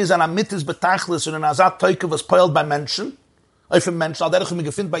Schmier ist an der Mitte des Betachlis und in Asat Teuke, was peilt bei Menschen. Öfen Menschen, al derich mir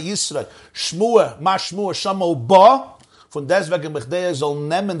gefind bei Yisrael. Shmua, ma Shmua, Shamo ba. Von deswegen Bechdei soll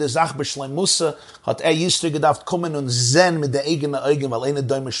nehmen die Sache beschleimusse, hat Yisrael gedacht, kommen und sehen mit der eigenen Augen, weil eine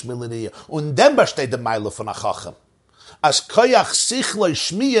Däume schmillerie. Und dann besteht der Meile von Achachem. Als Koyach Sichloi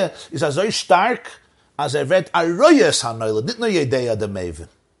Schmiye ist so stark, als wird Arroyes Hanoile, nicht nur Jedea der Meven.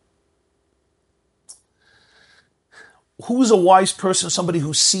 Who is a wise person? Somebody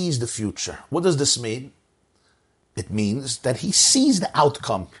who sees the future. What does this mean? It means that he sees the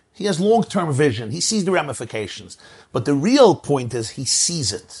outcome. He has long-term vision. He sees the ramifications. But the real point is he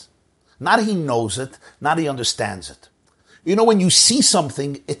sees it. Not he knows it, not he understands it. You know, when you see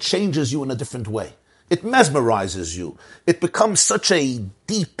something, it changes you in a different way. It mesmerizes you. It becomes such a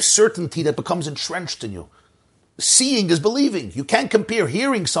deep certainty that becomes entrenched in you. Seeing is believing. You can't compare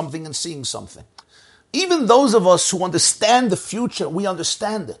hearing something and seeing something. Even those of us who understand the future, we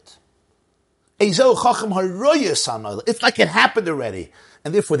understand it. It's like it happened already.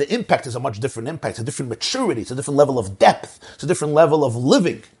 And therefore the impact is a much different impact. It's a different maturity. It's a different level of depth. It's a different level of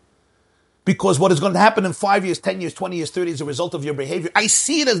living. Because what is going to happen in 5 years, 10 years, 20 years, 30 as a result of your behavior, I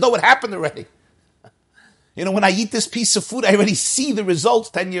see it as though it happened already. You know, when I eat this piece of food, I already see the results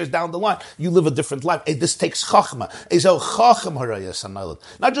 10 years down the line. You live a different life. This takes chachma.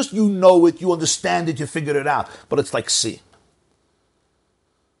 Not just you know it, you understand it, you figured it out, but it's like see.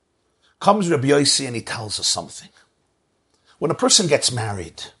 Comes Rabbi Yossi and he tells us something. When a person gets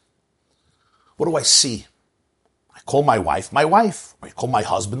married, what do I see? I call my wife, or I call my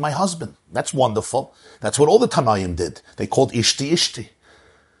husband. That's wonderful. That's what all the Tanaim did. They called ishti.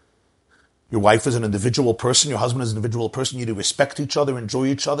 Your wife is an individual person, your husband is an individual person, you do respect each other, enjoy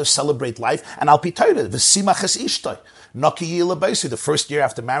each other, celebrate life, and al pi Torah, v'simach es ishtoi. Naki yila beisi, the first year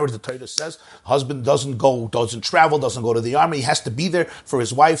after marriage, the Torah says, husband doesn't travel, doesn't go to the army, he has to be there for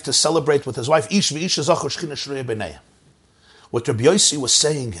his wife, to celebrate with his wife. Ish v'isha zachor shchina shreya b'nei. What Rabbi Yossi was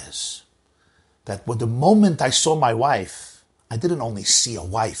saying is, that with the moment I saw my wife, I didn't only see a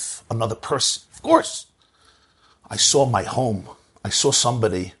wife, another person, of course. I saw my home, I saw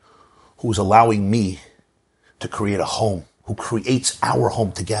somebody who's allowing me to create a home, who creates our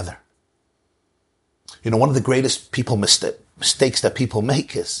home together. You know, one of the greatest mistakes that people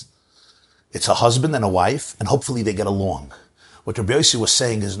make is, it's a husband and a wife, and hopefully they get along. What Rabbi Yossi was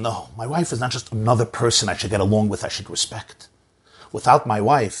saying is, no, my wife is not just another person I should get along with, I should respect. Without my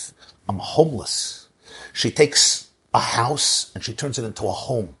wife, I'm homeless. She takes a house and she turns it into a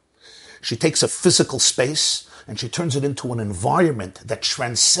home. She takes a physical space and she turns it into an environment that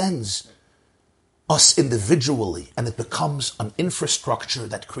transcends us individually, and it becomes an infrastructure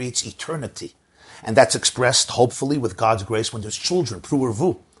that creates eternity. And that's expressed, hopefully, with God's grace when there's children,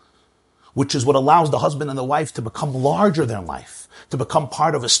 pru, which is what allows the husband and the wife to become larger than life, to become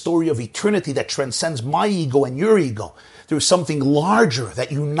part of a story of eternity that transcends my ego and your ego. There is something larger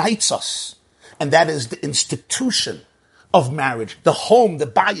that unites us, and that is the institution of marriage, the home, the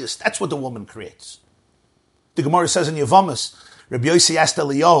bias. That's what the woman creates. The Gemara says in Yevamos, Rabbi Yossi asked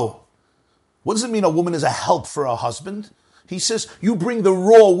Eliyahu, what does it mean a woman is a help for a husband? He says, you bring the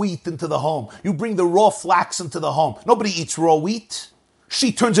raw wheat into the home. You bring the raw flax into the home. Nobody eats raw wheat.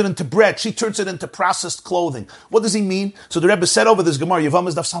 She turns it into bread. She turns it into processed clothing. What does he mean? So the Rebbe said over this Gemara,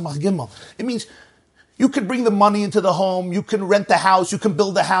 Yevamos Daf Samach Gimel. It means you can bring the money into the home. You can rent the house. You can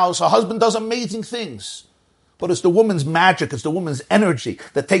build a house. A husband does amazing things. But it's the woman's magic. It's the woman's energy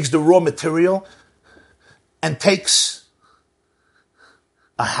that takes the raw material and takes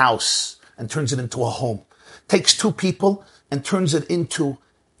a house and turns it into a home. Takes two people and turns it into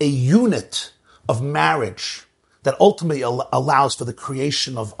a unit of marriage that ultimately allows for the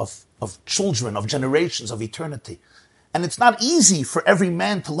creation of children, of generations, of eternity. And it's not easy for every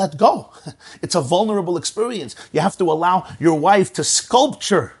man to let go. It's a vulnerable experience. You have to allow your wife to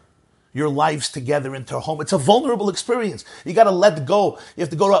sculpture your lives together into a home. It's a vulnerable experience. You got to let go. You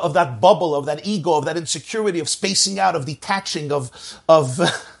have to go out of that bubble, of that ego, of that insecurity, of spacing out, of detaching, of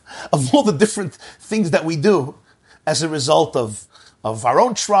all the different things that we do as a result of our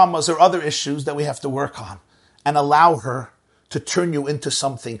own traumas or other issues that we have to work on, and allow her to turn you into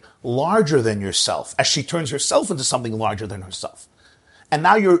something larger than yourself, as she turns herself into something larger than herself. And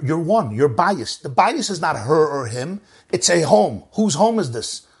now you're one, you're biased. The bias is not her or him, it's a home. Whose home is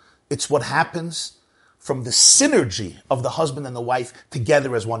this? It's what happens from the synergy of the husband and the wife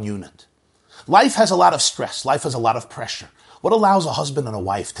together as one unit. Life has a lot of stress. Life has a lot of pressure. What allows a husband and a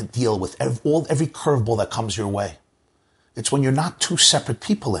wife to deal with every curveball that comes your way? It's when you're not two separate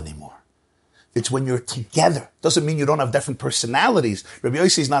people anymore. It's when you're together. Doesn't mean you don't have different personalities. Rabbi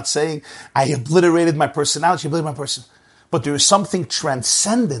Yossi is not saying, I obliterated my personality, But there is something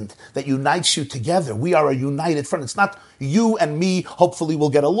transcendent that unites you together. We are a united front. It's not you and me, hopefully we'll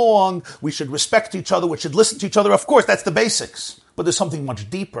get along, we should respect each other, we should listen to each other. Of course, that's the basics. But there's something much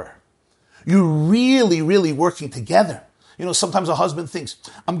deeper. You're really, really working together. Sometimes a husband thinks,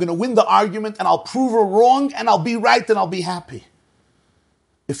 I'm going to win the argument and I'll prove her wrong and I'll be right and I'll be happy.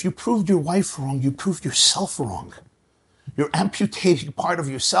 If you proved your wife wrong, you proved yourself wrong. You're amputating part of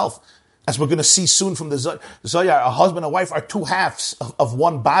yourself. As we're going to see soon from the Zohar, a husband and wife are two halves of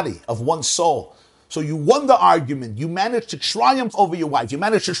one body, of one soul. So you won the argument. You managed to triumph over your wife. You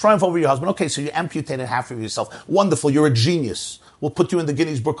managed to triumph over your husband. Okay, so you amputated half of yourself. Wonderful. You're a genius. We'll put you in the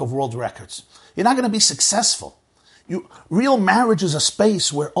Guinness Book of World Records. You're not going to be successful. Real marriage is a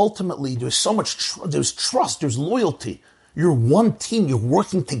space where ultimately there's so much there's trust, there's loyalty. You're one team. You're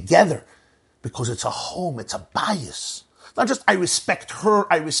working together because it's a home. It's a bias. Not just I respect her,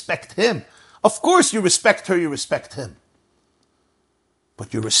 I respect him. Of course you respect her, you respect him.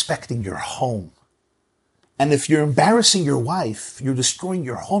 But you're respecting your home. And if you're embarrassing your wife, you're destroying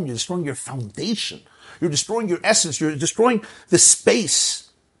your home, you're destroying your foundation, you're destroying your essence, you're destroying the space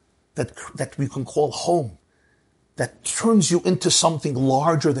that we can call home, that turns you into something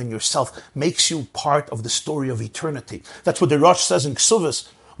larger than yourself, makes you part of the story of eternity. That's what the Rosh says in Ksuvas.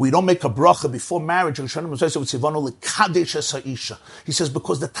 We don't make a bracha before marriage. He says,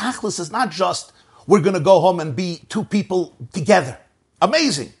 because the tachlis is not just, we're going to go home and be two people together.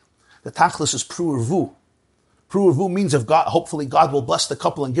 Amazing. The tachlis is pru'urvu. Pru'urvu means hopefully God will bless the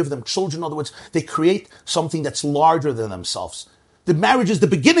couple and give them children. In other words, they create something that's larger than themselves. The marriage is the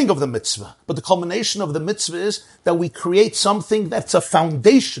beginning of the mitzvah, but the culmination of the mitzvah is that we create something that's a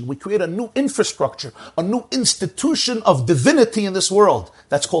foundation. We create a new infrastructure, a new institution of divinity in this world.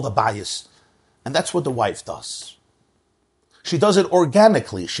 That's called a bias. And that's what the wife does. She does it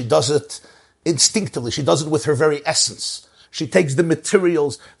organically. She does it instinctively. She does it with her very essence. She takes the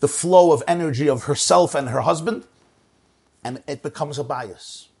materials, the flow of energy of herself and her husband, and it becomes a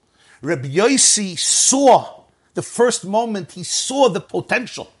bias. Reb Yossi saw the first moment he saw the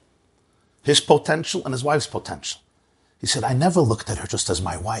potential, his potential and his wife's potential. He said, I never looked at her just as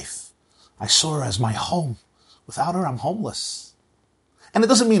my wife. I saw her as my home. Without her, I'm homeless. And it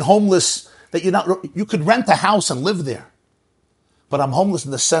doesn't mean homeless that you could rent a house and live there. But I'm homeless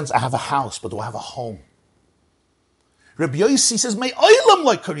in the sense I have a house, but do I have a home? Rabbi Yossi says, May oilam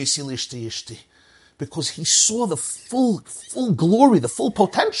like karisi lishti ishti. Because he saw the full glory, the full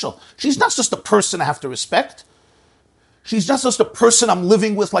potential. She's not just a person I have to respect. She's not just a person I'm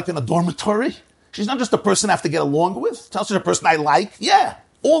living with like in a dormitory. She's not just a person I have to get along with. She's not just a person I like. Yeah,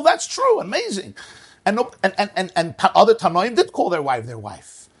 all that's true, amazing. And other Tanoim did call their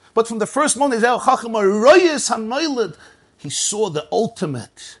wife. But from the first moment, he saw the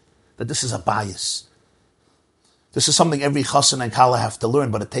ultimate, that this is a bias. This is something every chassan and kala have to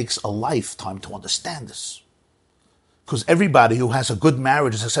learn, but it takes a lifetime to understand this. Because everybody who has a good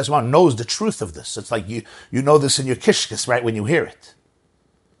marriage, a successful marriage, knows the truth of this. It's like you know this in your kishkis, right, when you hear it.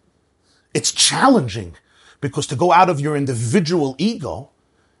 It's challenging, because to go out of your individual ego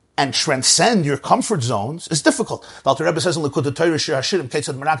and transcend your comfort zones is difficult. The Alter Rebbe says in Likud Torah Shir Hashirim,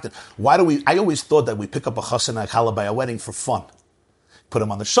 Ketzad Meraktin, I always thought that we pick up a chassan and a kala by a wedding for fun. Put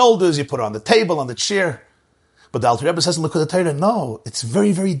him on the shoulders, you put her on the table, on the chair. But the Alter Rebbe says in Likud Torah, no, it's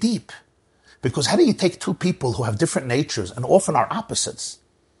very, very deep. Because how do you take two people who have different natures and often are opposites?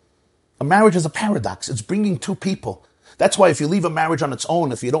 A marriage is a paradox. It's bringing two people. That's why if you leave a marriage on its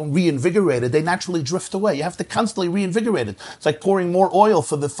own, if you don't reinvigorate it, they naturally drift away. You have to constantly reinvigorate it. It's like pouring more oil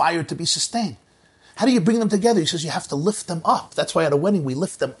for the fire to be sustained. How do you bring them together? He says you have to lift them up. That's why at a wedding we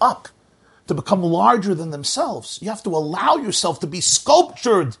lift them up to become larger than themselves. You have to allow yourself to be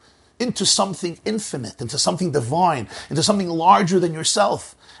sculptured into something infinite, into something divine, into something larger than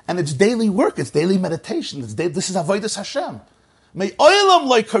yourself. And it's daily work, it's daily meditation. This is Avodas Hashem. May oilam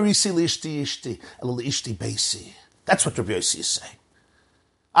like karisi lishti ishti, el ishti beisi. That's what Rabbi Yossi is saying.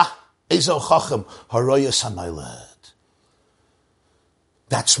 Ezo chachem haroyas hanayled.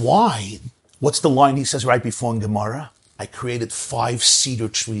 That's why, what's the line he says right before in Gemara? I created 5 cedar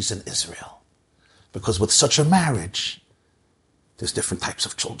trees in Israel. Because with such a marriage, there's different types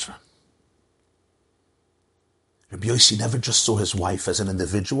of children. Rabbi Yossi never just saw his wife as an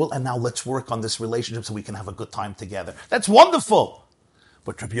individual, and now let's work on this relationship so we can have a good time together. That's wonderful!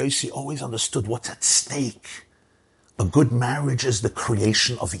 But Rabbi Yossi always understood what's at stake. A good marriage is the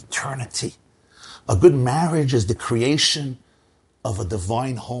creation of eternity. A good marriage is the creation of a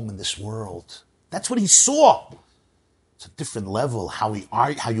divine home in this world. That's what he saw. It's a different level. How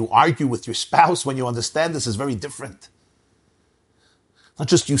you argue with your spouse when you understand this is very different. Not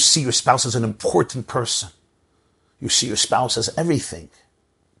just you see your spouse as an important person. You see your spouse as everything.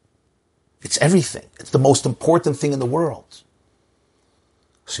 It's everything. It's the most important thing in the world.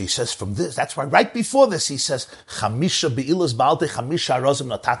 So he says from this, that's why right before this he says, Chamisha be'ilas ba'alte chamisha arazim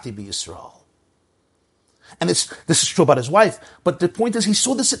natati b'Yisrael. And this is true about his wife, but the point is he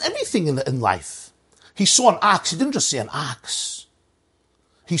saw this in everything in life. He saw an ox, he didn't just see an ox.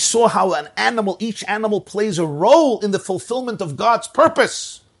 He saw how each animal plays a role in the fulfillment of God's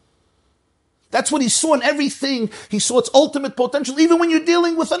purpose. That's what he saw in everything. He saw its ultimate potential, even when you're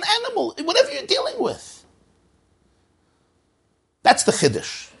dealing with an animal, whatever you're dealing with. That's the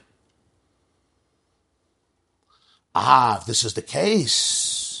Chiddush. If this is the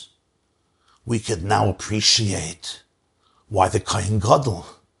case, we could now appreciate why the Kohen Gadol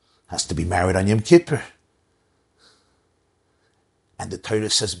has to be married on Yom Kippur. And the Torah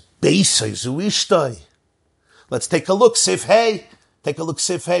says, Beisai zu ishtoi. Let's take a look, Sif Hey. Take a look,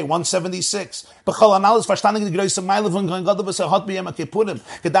 Sif Hey, 176. B'chol analysis, verstanden die größte Meile von Kohen Gadol, was hat bei Yom Kippurim.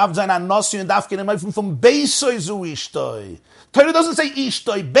 Gedarf sein an Nossi und darf gehen from Beisai zu ishtoi. Torah doesn't say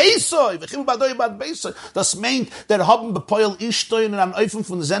ishtoi, Beisai. V'chivu badoi bad Beisai. Das meint, der haben bepoil ishtoi und an Eufen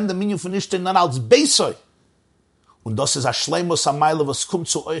von Sende, Minyu von ishtoi, dann als Beisai. Und das ist a Schleimus am Meile, was kommt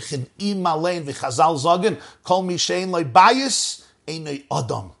zu euch in ihm allein, wie Chazal sagen, kol mi shein loi Bayis, einoi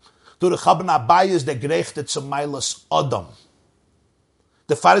Adam. Durch haben a Bayis, der gerechte zum Meiles Adam.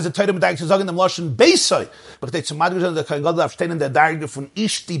 Der Fall ist der Teure mit eigentlich zu sagen, dem Loschen Beisai. Aber ich zum Madrigal, der Kohen Gadol stehen in der Darge von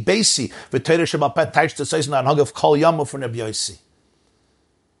Ishti Beisi, wird Teure Shabbat Teich zu sagen, an Hag of Kol Yama von Rabbi Yossi.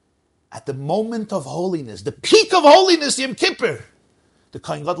 At the moment of holiness, the peak of holiness, Yom Kippur, the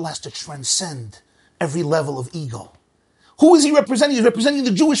Kohen Gadol has to transcend every level of ego. Who is he representing? He's representing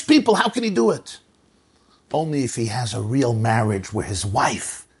the Jewish people. How can he do it? Only if he has a real marriage where his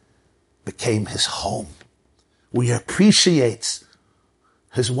wife became his home, where he appreciates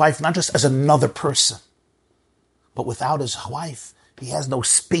his wife not just as another person, but without his wife, he has no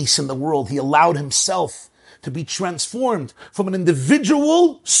space in the world. He allowed himself to be transformed from an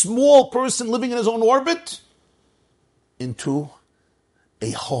individual, small person living in his own orbit into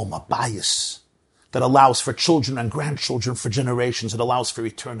a home, a bias that allows for children and grandchildren for generations. It allows for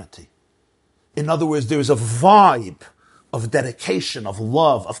eternity. In other words, there is a vibe of dedication, of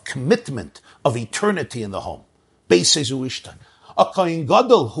love, of commitment, of eternity in the home. Beisei zu ishtoi. A Kohen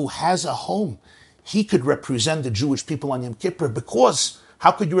Gadol who has a home, he could represent the Jewish people on Yom Kippur, because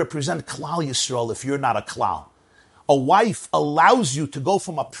how could you represent Klal Yisrael if you're not a Klal? A wife allows you to go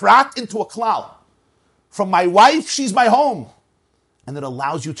from a prat into a Klal. From my wife, she's my home. And it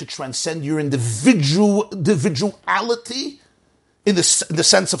allows you to transcend your individuality in the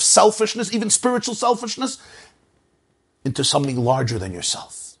sense of selfishness, even spiritual selfishness, into something larger than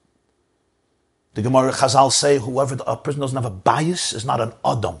yourself. The Gemara Chazal say, a person doesn't have a bias is not an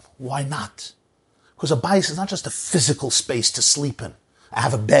Adam. Why not? Because a bias is not just a physical space to sleep in. I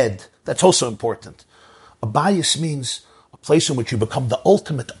have a bed. That's also important. A bias means a place in which you become the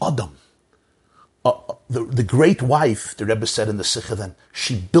ultimate Adam. The great wife, the Rebbe said in the Sikha then,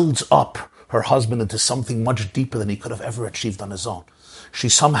 she builds up her husband into something much deeper than he could have ever achieved on his own. She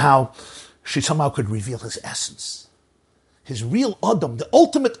somehow could reveal his essence. His real Adam, the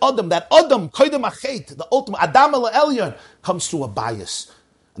ultimate Adam, that Adam, Koydem Achet, the ultimate Adam El Elyon, comes through a bias.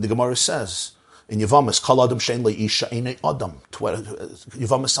 And the Gemara says, in Yevamos, Kol Adam Shein Le Isha Einei Adam,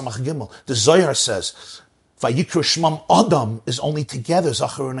 Yevamos Samach Gimel. The Zohar says, Vayikra Shmam Adam is only together,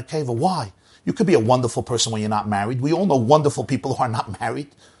 Zachar and Akeva. Why? You could be a wonderful person when you're not married. We all know wonderful people who are not married.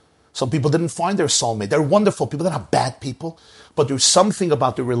 Some people didn't find their soulmate. They're wonderful people. They're not bad people. But there's something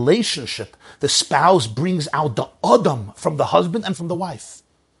about the relationship. The spouse brings out the Adam from the husband and from the wife.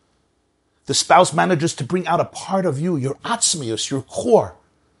 The spouse manages to bring out a part of you, your atzmius, your core,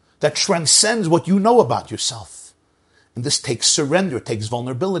 that transcends what you know about yourself. And this takes surrender, it takes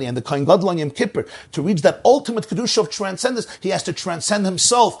vulnerability. And the Kohen Gadol on Yom Kippur, to reach that ultimate kedusha of transcendence, he has to transcend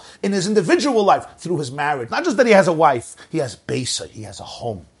himself in his individual life through his marriage. Not just that he has a wife, he has Beisa, he has a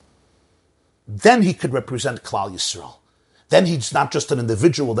home. Then he could represent Klal Yisrael. Then he's not just an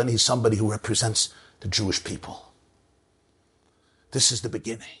individual, then he's somebody who represents the Jewish people. This is the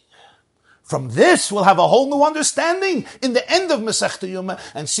beginning. From this, we'll have a whole new understanding in the end of Masechta Yoma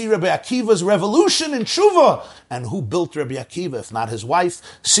and see Rabbi Akiva's revolution in Tshuva. And who built Rabbi Akiva, if not his wife?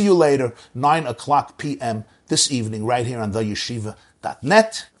 See you later, 9:00 p.m. this evening, right here on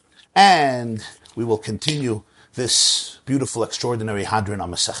theyeshiva.net. And we will continue this beautiful, extraordinary Hadran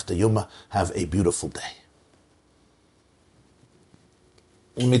on Masechta Yoma. Have a beautiful day.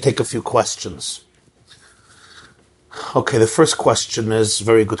 Let me take a few questions. Okay, the first question is a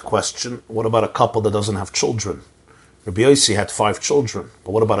very good question. What about a couple that doesn't have children? Rabbi Yossi had 5 children,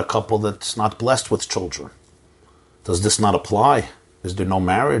 but what about a couple that's not blessed with children? Does this not apply? Is there no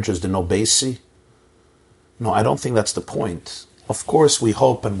marriage? Is there no basi? No, I don't think that's the point. Of course, we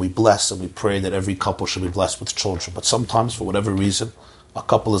hope and we bless and we pray that every couple should be blessed with children. But sometimes, for whatever reason, a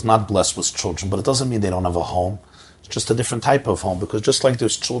couple is not blessed with children. But it doesn't mean they don't have a home. It's just a different type of home. Because just like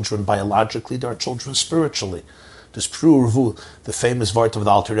there's children biologically, there are children spiritually. There's Pru Urvu, the famous Vart of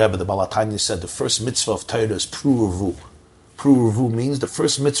the Alter Rebbe, the Balatani said, the first mitzvah of Torah is Pru Urvu. Pru Urvu means the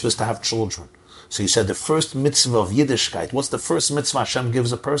first mitzvah is to have children. So he said the first mitzvah of Yiddishkeit, what's the first mitzvah Hashem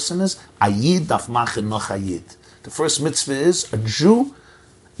gives a person is Ayid daf machin noch ayid. The first mitzvah is a Jew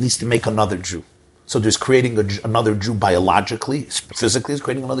needs to make another Jew. So there's creating another Jew biologically, physically, is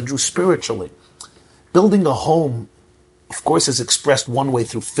creating another Jew spiritually. Building a home, of course, is expressed one way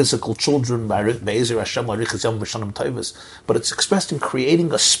through physical children, but it's expressed in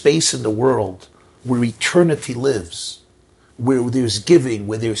creating a space in the world where eternity lives, where there's giving,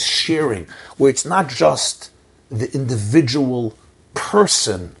 where there's sharing, where it's not just the individual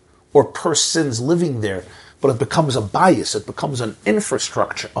person or persons living there, but it becomes a bias, it becomes an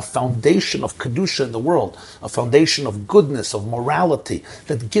infrastructure, a foundation of Kedusha in the world, a foundation of goodness, of morality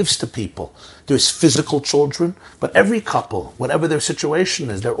that gives to people. There's physical children, but every couple, whatever their situation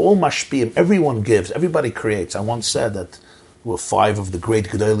is, they're all mashpiyim, everyone gives, everybody creates. I once said that there were 5 of the great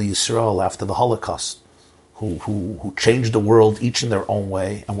Gedolei Yisrael after the Holocaust, who changed the world each in their own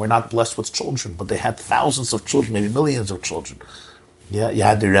way, and were not blessed with children, but they had thousands of children, maybe millions of children. Yeah, you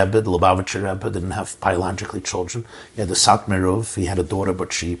had the Rebbe, the Lubavitcher Rebbe, didn't have biologically children. You had the Satmarov, he had a daughter,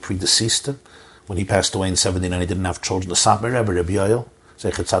 but she predeceased him. When he passed away in 79, he didn't have children. The Satmar Rebbe, Rebbe Yoel,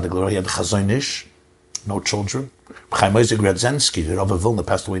 Zeichet Tzadik Lorah, he had the Chazon Ish, no children. Chaim Ozer Gradzensky, the Rebbe Vilna,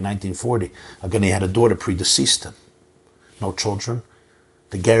 passed away in 1940. Again, he had a daughter, predeceased him. No children.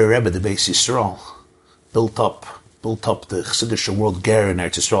 The Ger Rebbe, the Beis Yisrael, built up the Chassidish world Ger in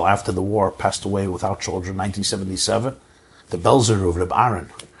Eretz Yisrael after the war, passed away without children, 1977. The Belzer of Reb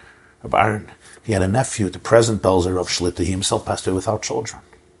Aaron, he had a nephew, the present Belzer of Shlita, he himself passed away without children.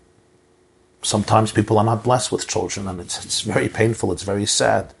 Sometimes people are not blessed with children, and it's very painful, it's very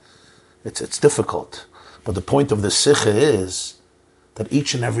sad, it's difficult. But the point of the Sikha is that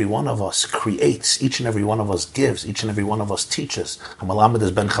each and every one of us creates, each and every one of us gives, each and every one of us teaches. Hamalamed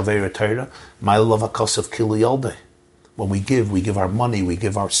is ben Chaveir Torah, Ma'alav HaKosav Kilu Yaldei. When we give our money, we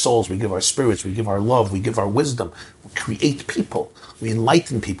give our souls, we give our spirits, we give our love, we give our wisdom. We create people. We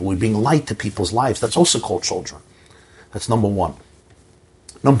enlighten people. We bring light to people's lives. That's also called children. That's number 1.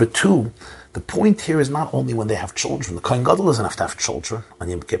 Number 2, the point here is not only when they have children. The Kohen Gadol doesn't have to have children on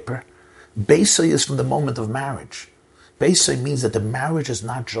Yom Kippur. Beisai is from the moment of marriage. Beisai means that the marriage is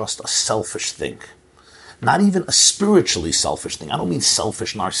not just a selfish thing. Not even a spiritually selfish thing. I don't mean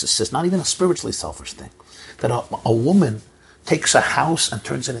selfish, narcissist. Not even a spiritually selfish thing. That a woman takes a house and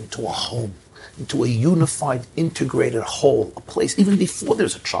turns it into a home, into a unified, integrated whole, a place, even before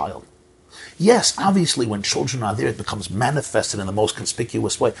there's a child. Yes, obviously when children are there, it becomes manifested in the most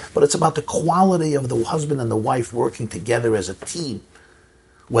conspicuous way, but it's about the quality of the husband and the wife working together as a team,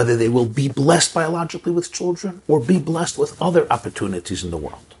 whether they will be blessed biologically with children or be blessed with other opportunities in the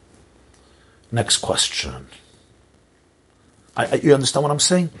world. Next question. You understand what I'm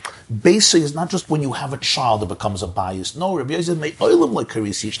saying? Basically, is not just when you have a child it becomes a bias. No, Rabbi Yosef made oilam like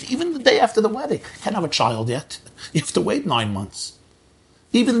karis. Even the day after the wedding, can't have a child yet. You have to wait 9 months.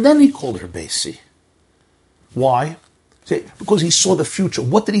 Even then, he called her Basi. Why? Because he saw the future.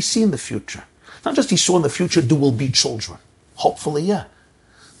 What did he see in the future? Not just he saw in the future there will be children. Hopefully, yeah.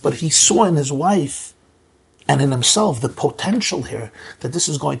 But he saw in his wife and in himself the potential here that this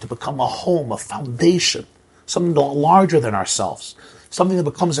is going to become a home, a foundation, something larger than ourselves, something that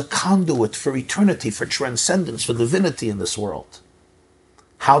becomes a conduit for eternity, for transcendence, for divinity in this world.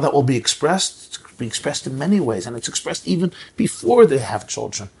 How that will be expressed? It's be expressed in many ways, and it's expressed even before they have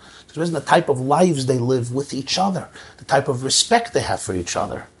children. It's expressed in the type of lives they live with each other, the type of respect they have for each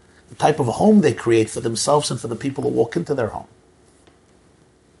other, the type of home they create for themselves and for the people who walk into their home.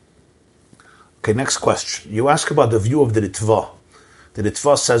 Okay, next question. You ask about the view of the Ritva. The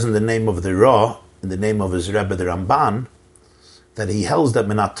Ritva says in the name of the Ra, in the name of his Rebbe, the Ramban, that he holds that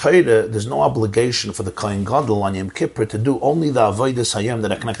Minat Torah, there's no obligation for the Kohen Gadol on Yom Kippur to do only the Avodas Hayom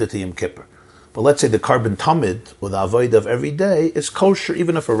that are connected to Yom Kippur. But let's say the Karban Tamid, or the Avodah of every day, is kosher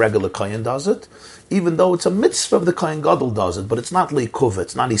even if a regular Kohen does it, even though it's a mitzvah if the Kohen Gadol does it, but it's not leikuva,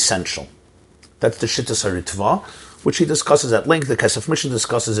 it's not essential. That's the Shittas HaRitva, which he discusses at length. The Kesef Mishnah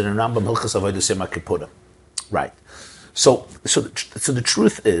discusses it in Rambam Hilchas Avodas Yom Kippurim. Right. So the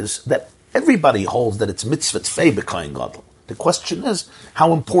truth is that everybody holds that it's mitzvah tfei b'kohen gadol. The question is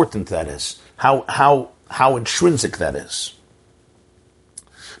how important that is, how intrinsic that is.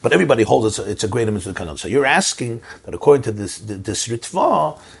 But everybody holds it's a greater mitzvah than Kohen Gadol. So you're asking that according to this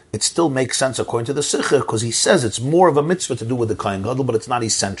Ritva, it still makes sense according to the Sikha, because he says it's more of a mitzvah to do with the Kohen Gadol, but it's not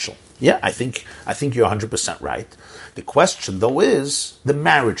essential. Yeah, I think you're 100% right. The question, though, is the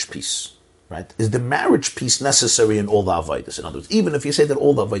marriage piece. Right? Is the marriage piece necessary in all the avodas? In other words, even if you say that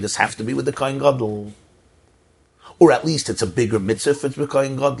all the avodas have to be with the Kohen Gadol, or at least it's a bigger mitzvah if it's with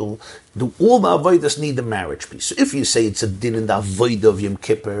Kohen Gadol, do all the avodas need the marriage piece? So if you say it's a din in the avodah of Yom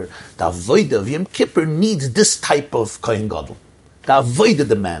Kippur, the avodah of Yom Kippur needs this type of Kohen Gadol. The avodah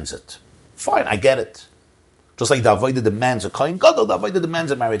demands it. Fine, I get it. Just like the avodah demands a Kohen Gadol, the avodah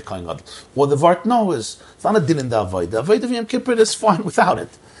demands a married Kohen Gadol. What the Vart no is, it's not a din in the avodah. The avodah of Yom Kippur is fine without it.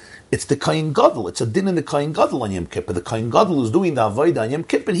 It's the Kohen Gadol. It's a din in the Kohen Gadol on Yom Kippur. The Kohen Gadol who's doing the avodah on Yom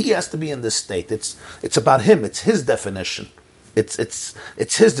Kippur, he has to be in this state. It's about him. It's his definition. It's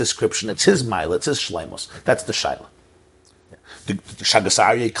his description. It's his mile. It's his shleimus. That's the shaila. The Shagas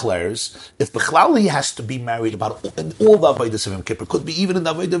Aryeh declares, if Bechlal he has to be married about all the avodas of Yom Kippur, could be even in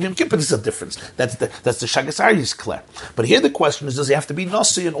the avodah of Yom Kippur, there's a difference. That's the Shagas Aryeh's clear. But here the question is, does he have to be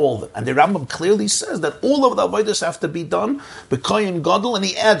Nasi in all of it? And the Rambam clearly says that all of the avodas have to be done by Kohen Gadol, and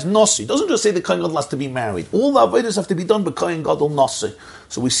he adds Nasi. He doesn't just say the Kohen Gadol has to be married. All the avodas have to be done by Kohen Gadol Nasi.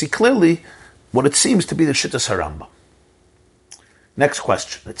 So we see clearly what it seems to be the Shittas HaRambam. Next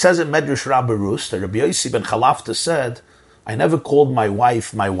question. It says in Medrash Rabbi Rus that Rabbi Yossi ben Chalafta said, I never called my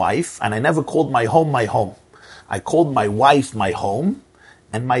wife, and I never called my home, my home. I called my wife, my home,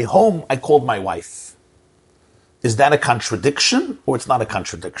 and my home, I called my wife. Is that a contradiction, or it's not a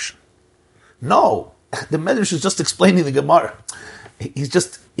contradiction? No. The Medrash is just explaining the Gemara. He's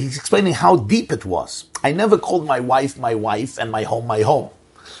explaining how deep it was. I never called my wife, and my home, my home.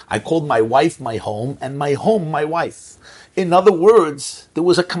 I called my wife, my home, and my home, my wife. In other words, there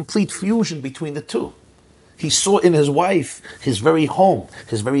was a complete fusion between the two. He saw in his wife his very home,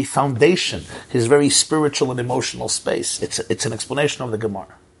 his very foundation, his very spiritual and emotional space. It's an explanation of the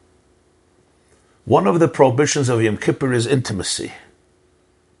Gemara. One of the prohibitions of Yom Kippur is intimacy.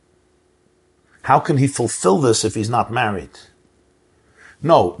 How can he fulfill this if he's not married?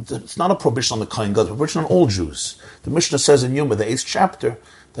 No, it's not a prohibition on the Kohen Gadol, it's a prohibition on all Jews. The Mishnah says in Yoma, the 8th chapter,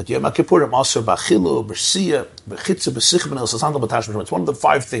 that Yom Kippur Asur b'achilu, b'shiyah, b'chitza, b'sichben, el-sasandal, b'tashmish. It's one of the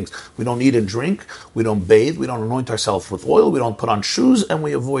 5 things. We don't eat and drink, we don't bathe, we don't anoint ourselves with oil, we don't put on shoes, and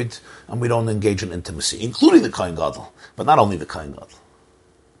we don't engage in intimacy, including the Kohen Gadol, but not only the Kohen Gadol.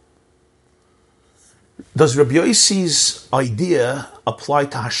 Does Rabbi Yossi's idea apply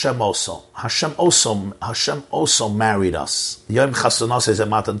to Hashem also? Hashem also married us. Yom Chasanas is a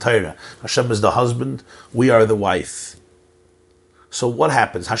Matan Torah. Hashem is the husband, we are the wife. So what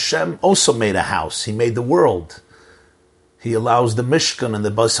happens? Hashem also made a house. He made the world. He allows the Mishkan and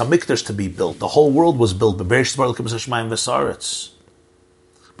the Beis HaMikdash to be built. The whole world was built. But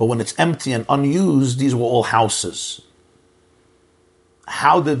when it's empty and unused, these were all houses.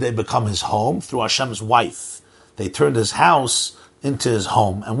 How did they become his home? Through Hashem's wife. They turned his house into his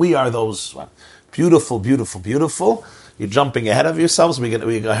home. And we are those beautiful, beautiful, beautiful. You're jumping ahead of yourselves. We're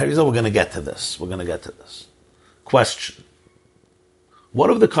going to get to this. We're going to get to this. Question. What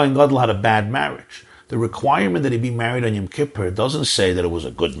if the Kohen Gadol had a bad marriage? The requirement that he be married on Yom Kippur doesn't say that it was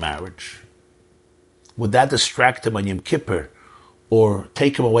a good marriage. Would that distract him on Yom Kippur or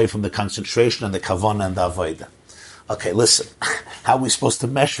take him away from the concentration and the kavanah and the avodah? Okay, listen. How are we supposed to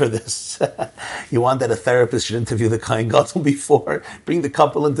measure this? You want that a therapist should interview the Kohen Gadol before? Bring the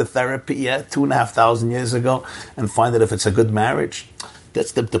couple into therapy, 2,500 years ago, and find out if it's a good marriage?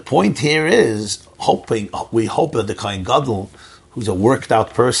 That's the point here is, we hope that the Kohen Gadol, who's a worked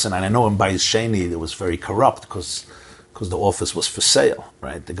out person, and I know in Bayis Sheni it was very corrupt because the office was for sale,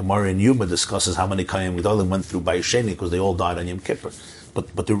 right? The Gemara in Yuma discusses how many Kohen Gadolim went through Bayis Sheni because they all died on Yom Kippur.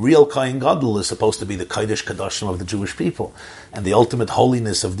 But the real Kohen Gadol is supposed to be the Kodesh Kadoshim of the Jewish people. And the ultimate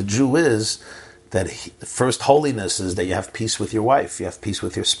holiness of the Jew is that the first holiness is that you have peace with your wife, you have peace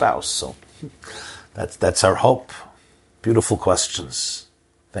with your spouse. So that's our hope. Beautiful questions.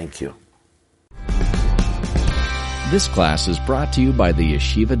 Thank you. This class is brought to you by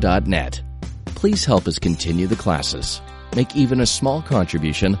theyeshiva.net. Please help us continue the classes. Make even a small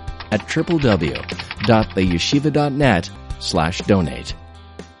contribution at www.theyeshiva.net/donate.